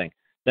know anything.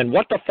 Then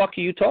what the fuck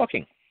are you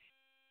talking?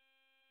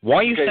 Why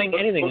are you saying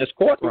anything in this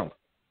courtroom?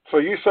 So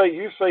you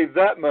say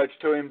that much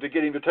to him to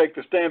get him to take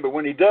the stand, but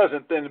when he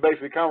doesn't, then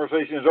basically the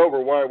conversation is over.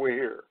 Why are we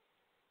here?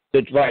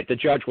 Right. The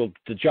judge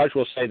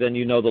will say, then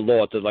you know the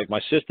law. Like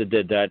my sister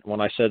did that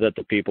when I said that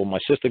to people. My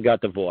sister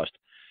got divorced.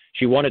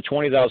 She wanted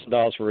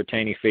 $20,000 for a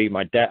retaining fee.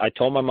 I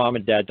told my mom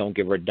and dad, don't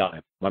give her a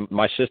dime.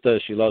 My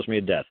sister, she loves me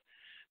to death.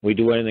 We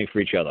do anything for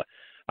each other.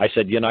 I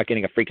said, you're not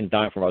getting a freaking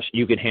dime from us.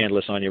 You can handle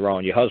this on your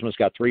own. Your husband's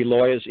got 3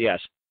 lawyers. Yes.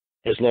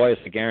 His lawyers,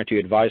 I guarantee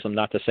you, advise him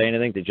not to say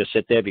anything, to just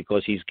sit there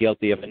because he's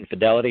guilty of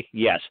infidelity.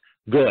 Yes.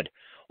 Good.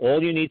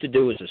 All you need to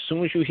do is, as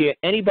soon as you hear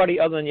anybody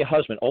other than your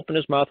husband open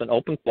his mouth and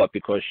open court,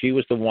 because she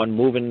was the one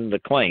moving the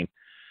claim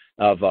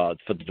for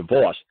the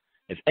divorce,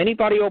 if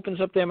anybody opens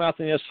up their mouth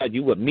on the other side,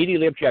 you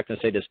immediately object and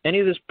say, does any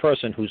of this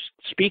person who's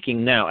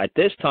speaking now at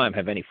this time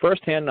have any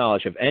firsthand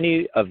knowledge of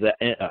any of the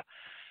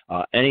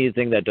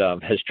anything that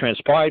has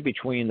transpired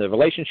between the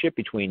relationship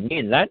between me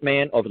and that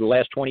man over the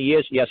last 20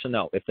 years? Yes or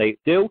no? If they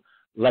do,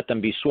 let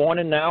them be sworn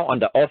in now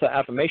under oath of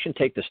affirmation,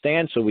 take the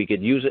stand so we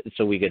could use it,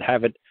 so we could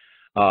have it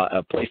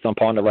placed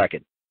upon the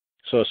record.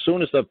 So as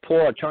soon as the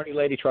poor attorney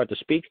lady tried to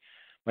speak,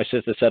 my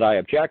sister said, I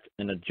object.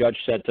 And the judge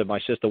said to my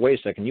sister, wait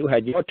a second, you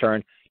had your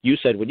turn. You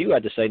said what you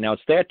had to say. Now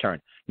it's their turn.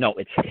 No,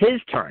 it's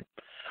his turn.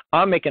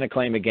 I'm making a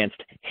claim against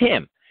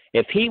him.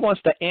 If he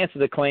wants to answer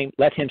the claim,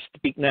 let him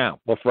speak now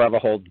or forever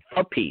hold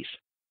the peace.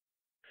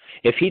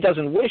 If he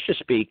doesn't wish to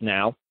speak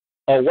now,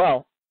 oh,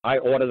 well, I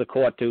order the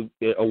court to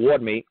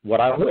award me what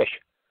I wish.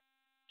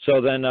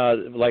 So then,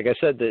 like I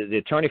said, the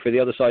attorney for the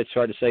other side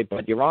started to say,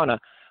 but, Your Honor,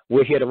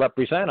 we're here to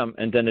represent him.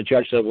 And then the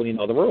judge said, well, you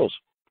know the rules.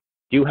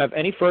 Do you have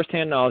any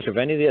firsthand knowledge of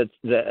any of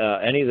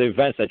the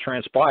events that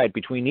transpired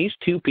between these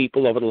two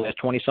people over the last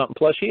 20-something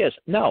plus years?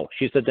 No.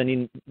 She said,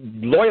 then,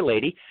 lawyer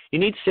lady, you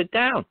need to sit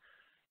down.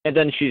 And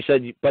then she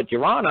said, but,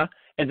 Your Honor,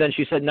 and then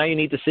she said, now you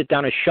need to sit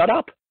down and shut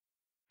up.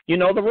 You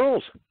know the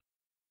rules.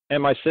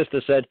 And my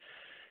sister said,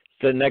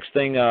 the next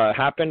thing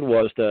happened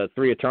was the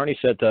 3 attorneys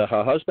said to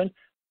her husband,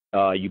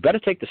 you better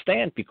take the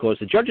stand because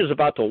the judge is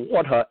about to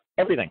award her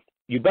everything.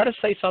 You better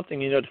say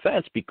something in your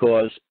defense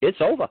because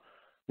it's over.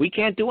 We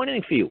can't do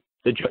anything for you.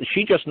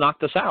 She just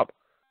knocked us out.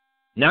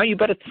 Now you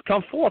better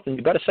come forth and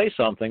you better say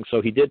something.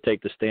 So he did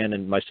take the stand,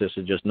 and my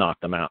sister just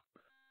knocked him out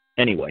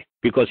anyway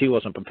because he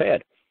wasn't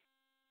prepared.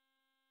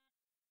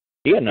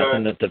 He had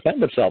nothing to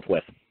defend himself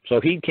with. So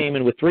he came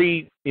in with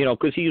three,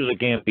 because he was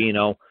a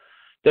Gambino.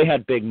 They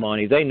had big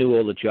money. They knew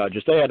all the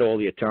judges. They had all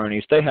the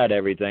attorneys. They had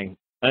everything.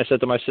 And I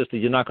said to my sister,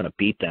 you're not going to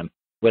beat them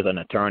with an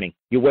attorney.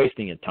 You're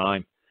wasting your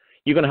time.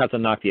 You're going to have to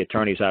knock the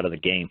attorneys out of the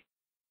game.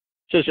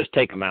 So just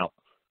take them out.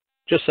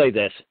 Just say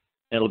this,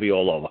 and it'll be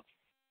all over.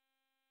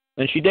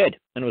 And she did,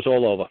 and it was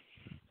all over.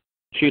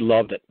 She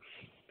loved it.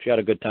 She had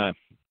a good time.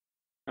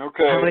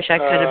 Okay. I wish I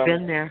could have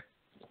been there.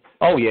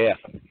 Oh, yeah.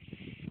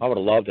 I would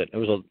have loved it. It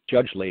was a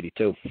judge lady,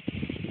 too.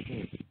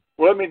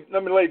 Well,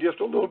 let me lay just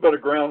a little bit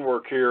of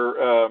groundwork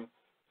here.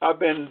 I've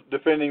been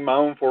defending my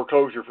own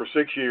foreclosure for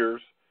 6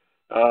 years.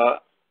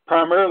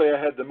 Primarily,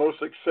 I had the most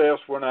success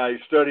when I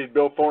studied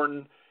Bill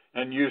Thornton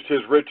and used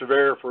his writs of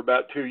error for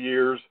about 2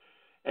 years.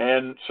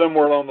 And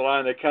somewhere along the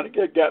line, they kind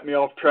of got me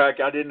off track.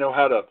 I didn't know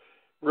how to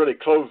really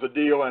close the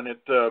deal, and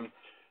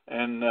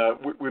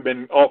we've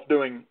been off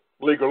doing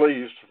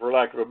legalese, for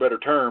lack of a better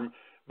term.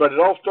 But it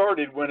all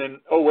started when in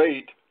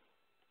 2008,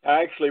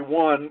 I actually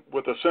won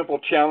with a simple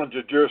challenge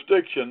of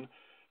jurisdiction.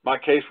 My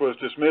case was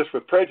dismissed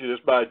with prejudice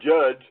by a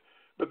judge,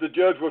 but the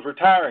judge was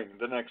retiring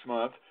the next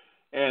month,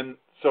 and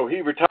so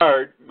he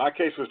retired. My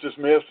case was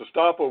dismissed.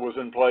 Estoppel was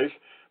in place,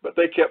 but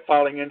they kept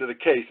filing into the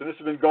case, and this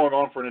has been going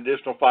on for an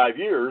additional 5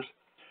 years,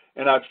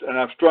 and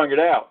I've strung it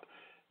out.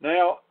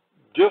 Now,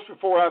 just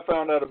before I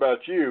found out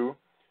about you,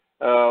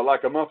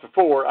 like a month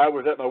before, I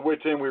was at my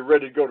wit's end. We were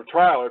ready to go to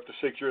trial after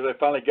 6 years. They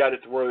finally got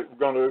it to where they were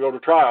going to go to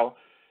trial,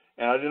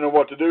 and I didn't know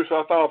what to do, so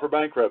I filed for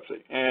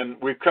bankruptcy. And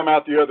we've come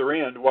out the other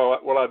end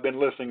while I've been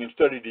listening and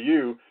studying to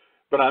you,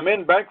 but I'm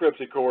in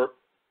bankruptcy court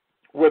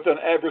with an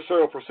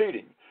adversarial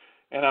proceeding,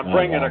 and I'm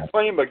bringing a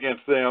claim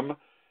against them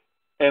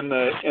in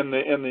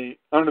the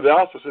under the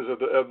auspices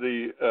of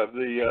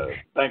the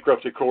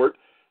bankruptcy court,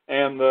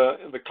 and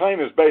the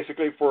claim is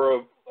basically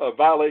for a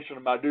violation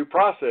of my due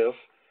process.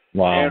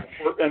 Wow.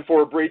 And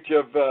for a breach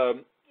of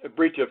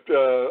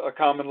a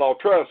common law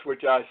trust,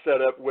 which I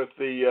set up with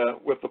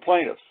the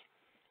plaintiffs.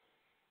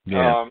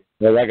 Yeah.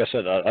 Well, like I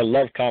said, I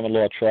love common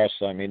law trusts.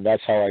 I mean,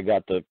 that's how I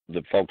got the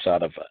folks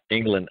out of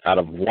England. Out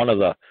of one of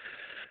the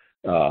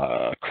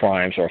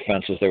crimes or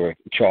offenses they were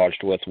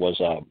charged with was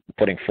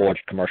putting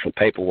forged commercial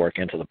paperwork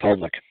into the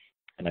public.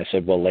 And I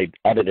said, well, they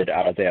audited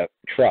out of their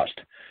trust.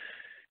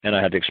 And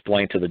I had to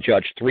explain to the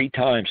judge 3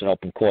 times in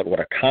open court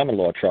what a common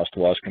law trust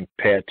was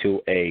compared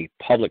to a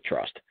public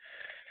trust.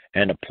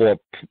 And the poor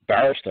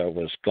barrister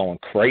was going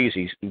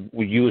crazy,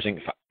 using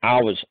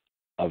hours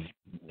of,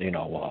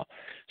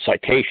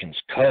 citations,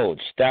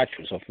 codes,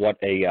 statutes of what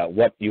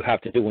you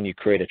have to do when you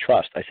create a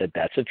trust. I said,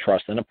 that's a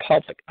trust in the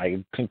public.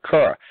 I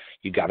concur.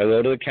 You got to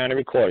go to the county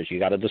recorders. You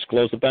got to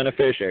disclose the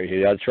beneficiaries.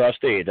 You got the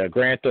trustee, the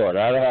grantor,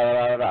 da, da,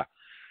 da, da, da.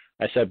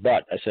 I said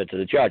to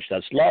the judge,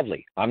 that's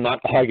lovely. I'm not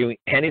arguing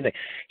anything.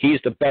 He's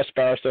the best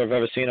barrister I've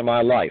ever seen in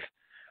my life.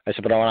 I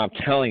said, but what I'm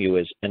telling you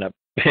is,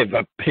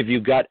 if you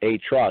got a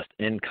trust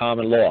in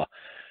common law,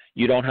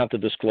 you don't have to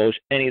disclose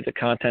any of the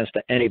contents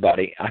to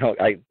anybody. And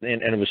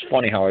it was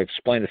funny how I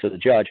explained it to the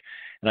judge,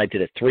 and I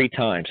did it 3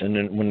 times. And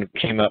then when it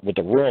came up with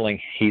the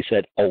ruling, he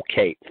said,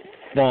 okay,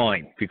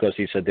 fine, because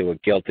he said they were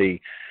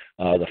guilty,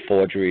 the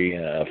forgery,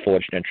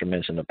 forged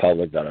instruments in the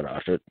public, da da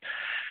da.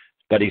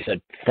 But he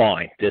said,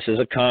 fine, this is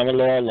a common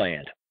law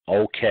land.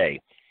 Okay.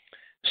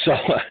 So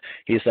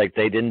he's like,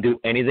 they didn't do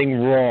anything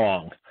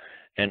wrong.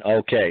 And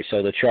okay,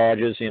 so the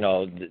charges,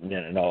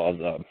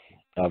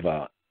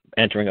 of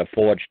entering a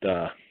forged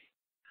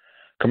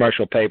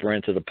commercial paper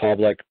into the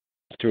public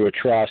through a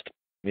trust,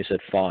 he said,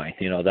 fine,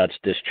 that's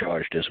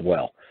discharged as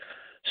well.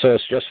 So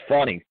it's just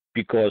funny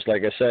because,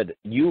 like I said,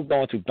 you're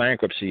going through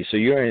bankruptcy, so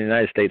you're in the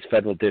United States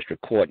Federal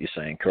District Court, you're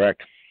saying,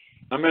 correct?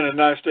 I'm in the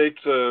United States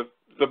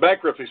the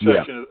bankruptcy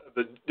section of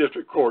the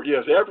district court.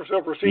 Yes, the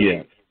adversarial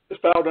proceeding is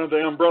filed under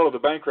the umbrella of the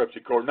bankruptcy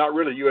court, not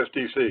really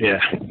USDC.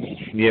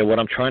 Yeah. What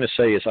I'm trying to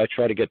say is I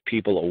try to get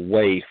people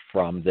away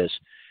from these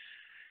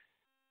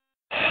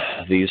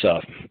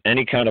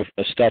any kind of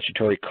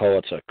statutory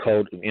courts,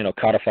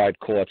 codified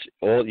courts.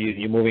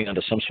 You're moving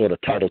under some sort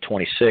of Title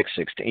 26,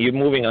 16. You're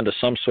moving under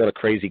some sort of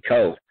crazy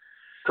code.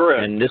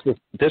 Correct. And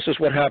this is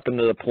what happened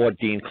to the poor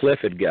Dean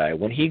Clifford guy.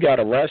 When he got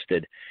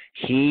arrested,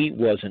 he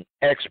was an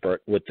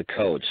expert with the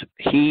codes.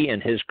 He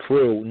and his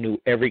crew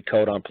knew every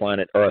code on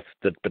planet Earth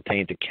that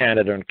pertained to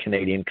Canada and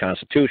Canadian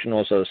Constitution,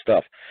 all sort of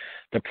stuff.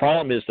 The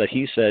problem is that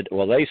they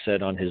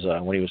said on his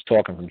when he was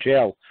talking from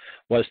jail,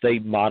 was they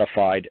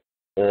modified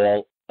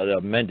all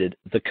amended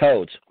the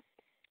codes.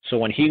 So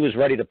when he was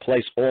ready to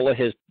place all of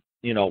his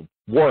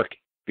work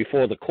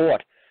before the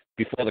court,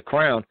 before the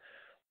Crown,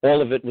 all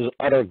of it was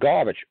utter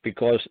garbage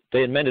because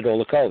they amended all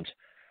the codes.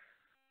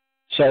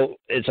 So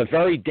it's a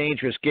very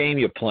dangerous game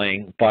you're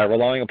playing by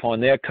relying upon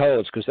their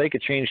codes, because they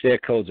could change their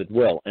codes at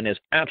will, and there's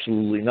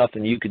absolutely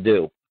nothing you could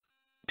do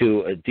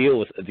to deal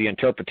with the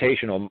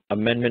interpretation or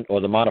amendment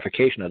or the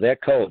modification of their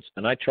codes.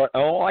 And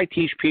all I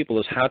teach people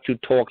is how to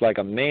talk like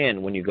a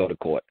man when you go to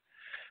court.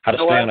 how to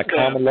stay on a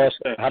common law,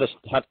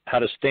 how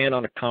to stand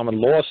on a common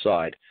law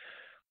side.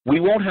 We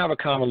won't have a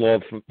common law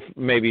for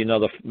maybe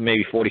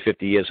 40,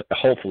 50 years.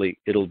 Hopefully,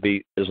 it'll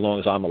be as long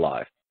as I'm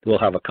alive. We'll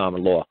have a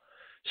common law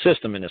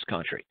system in this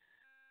country.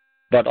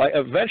 But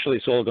eventually,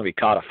 it's all going to be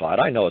codified.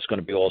 I know it's going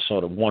to be all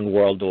sort of one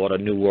world order,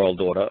 new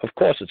world order. Of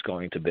course it's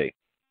going to be,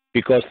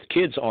 because the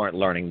kids aren't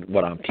learning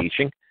what I'm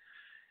teaching.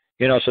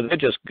 So they're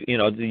just,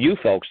 you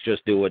folks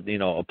just do it.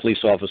 A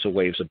police officer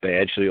waves a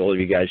badge, so all of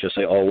you guys just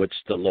say, oh, it's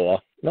the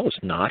law. No, it's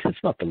not.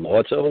 It's not the law.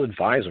 It's all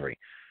advisory.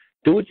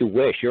 Do what you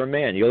wish. You're a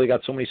man. You only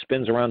got so many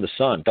spins around the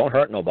sun. Don't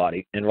hurt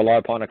nobody, and rely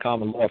upon a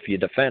common law for your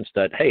defense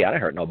that, hey, I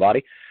didn't hurt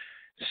nobody.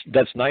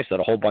 That's nice that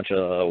a whole bunch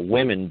of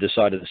women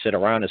decided to sit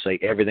around and say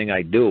everything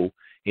I do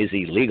is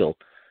illegal.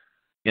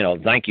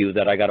 Thank you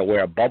that I got to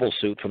wear a bubble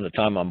suit from the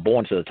time I'm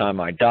born to the time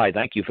I die.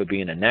 Thank you for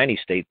being a nanny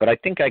state. But I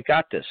think I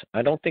got this.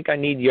 I don't think I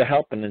need your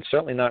help, and then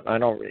certainly not. I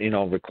don't,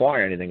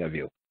 require anything of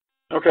you.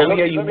 Okay, let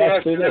me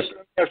ask you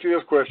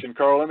this question,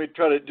 Karl. Let me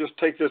try to just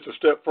take this a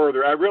step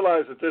further. I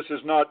realize that this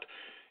is not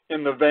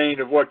in the vein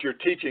of what you're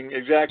teaching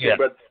exactly,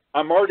 but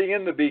I'm already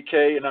in the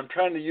BK, and I'm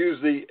trying to use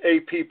the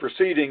AP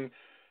proceeding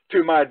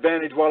to my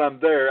advantage while I'm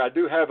there. I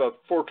do have a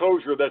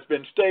foreclosure that's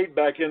been stayed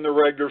back in the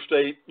regular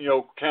state,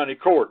 county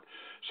court.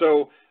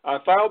 So I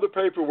filed the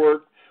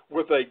paperwork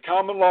with a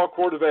common law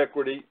court of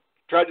equity,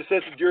 tried to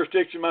set the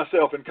jurisdiction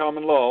myself in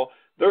common law.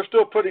 They're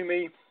still putting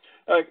me,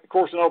 of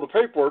course, in all the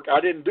paperwork. I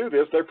didn't do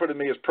this. They're putting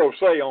me as pro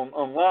se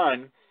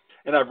online.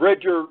 And I've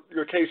read your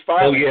case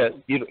filing. Oh,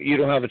 yeah. You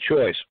don't have a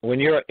choice.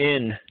 When you're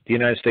in the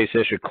United States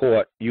District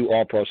Court, you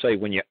are pro se.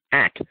 When you're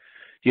at the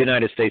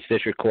United States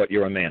District Court,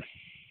 you're a man.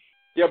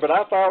 Yeah, but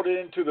I filed it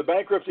into the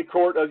bankruptcy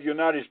court of the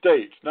United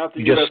States, not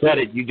the U.S. You just said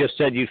it. You just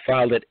said you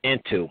filed it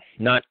into,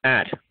 not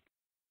at.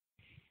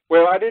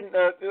 Well, I didn't.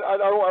 I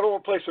don't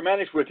want to play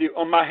semantics with you.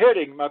 On my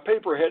heading, my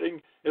paper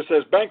heading, it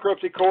says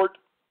bankruptcy court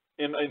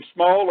in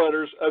small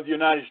letters of the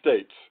United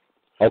States.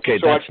 Okay,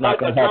 so that's not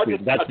going to help you.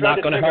 That's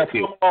not going to help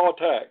you.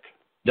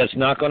 That's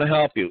not going to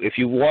help you. If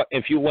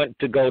you went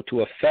to go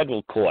to a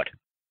federal court,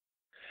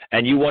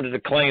 and you wanted to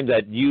claim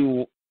that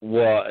you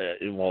were,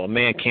 a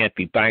man can't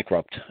be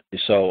bankrupt.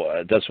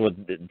 So that's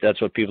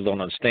what people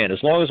don't understand.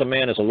 As long as a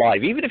man is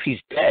alive, even if he's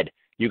dead,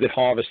 you could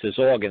harvest his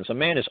organs. A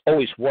man is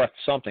always worth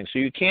something. So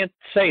you can't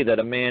say that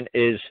a man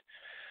is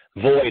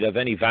void of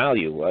any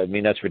value. I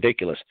mean, that's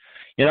ridiculous.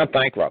 You're not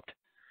bankrupt.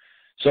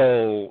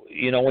 So,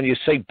 when you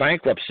say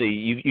bankruptcy,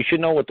 you should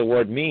know what the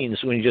word means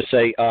when you just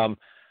say,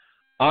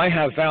 I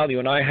have value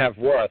and I have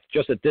worth.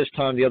 Just at this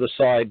time, the other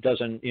side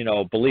doesn't,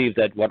 believe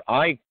that what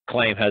I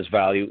claim has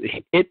value,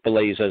 it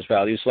believes has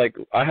value. It's like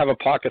I have a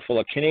pocket full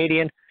of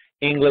Canadian,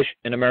 English,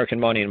 and American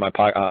money in my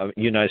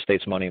United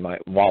States money in my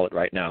wallet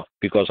right now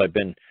because I've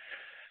been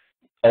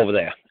over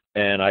there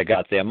and I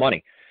got their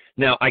money.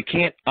 Now, I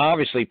can't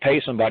obviously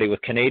pay somebody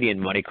with Canadian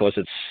money because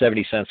it's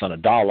 70 cents on a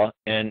dollar,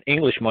 and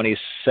English money is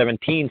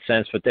 17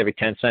 cents, but every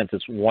 10 cents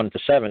it's 1 to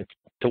 7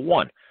 to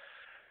 1.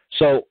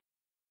 So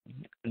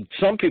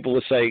some people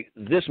will say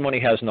this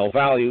money has no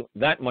value,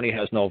 that money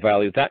has no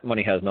value, that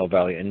money has no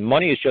value, and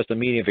money is just a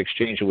medium of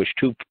exchange in which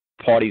two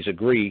parties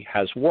agree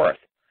has worth.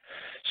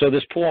 So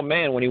this poor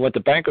man, when he went to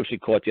bankruptcy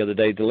court the other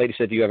day, the lady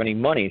said, do you have any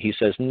money? And he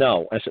says,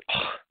 no. I said,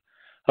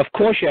 of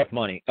course you have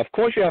money. Of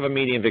course you have a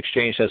medium of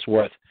exchange that's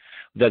worth.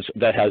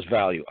 That has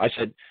value. I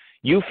said,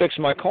 you fix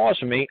my cars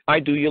for me, I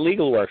do your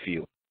legal work for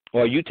you.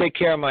 Or you take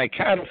care of my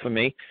cattle for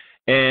me,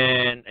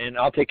 and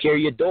I'll take care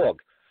of your dog.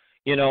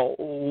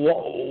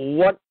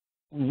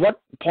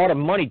 What part of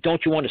money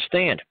don't you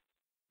understand?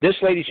 This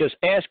lady's just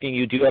asking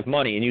you, do you have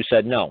money? And you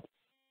said no.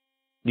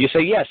 You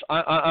say, yes,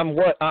 I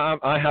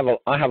have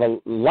a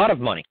lot of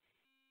money.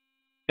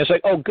 It's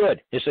like, oh,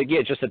 good. It's like,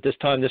 yeah, just at this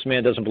time, this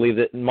man doesn't believe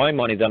that my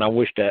money that I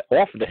wish to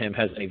offer to him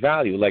has any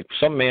value. Like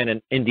some man in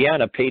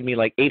Indiana paid me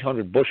like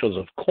 800 bushels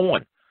of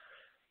corn.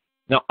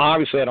 Now,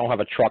 obviously, I don't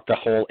have a truck to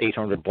hold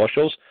 800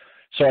 bushels,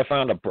 so I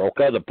found a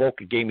broker. The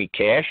broker gave me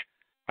cash.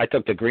 I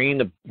took the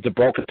green. The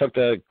broker took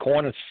the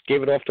corn and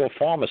gave it off to a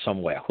farmer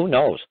somewhere. Who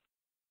knows?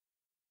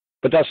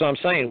 But that's what I'm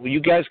saying.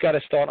 You guys got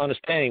to start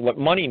understanding what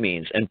money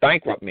means and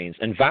bankrupt means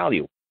and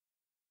value.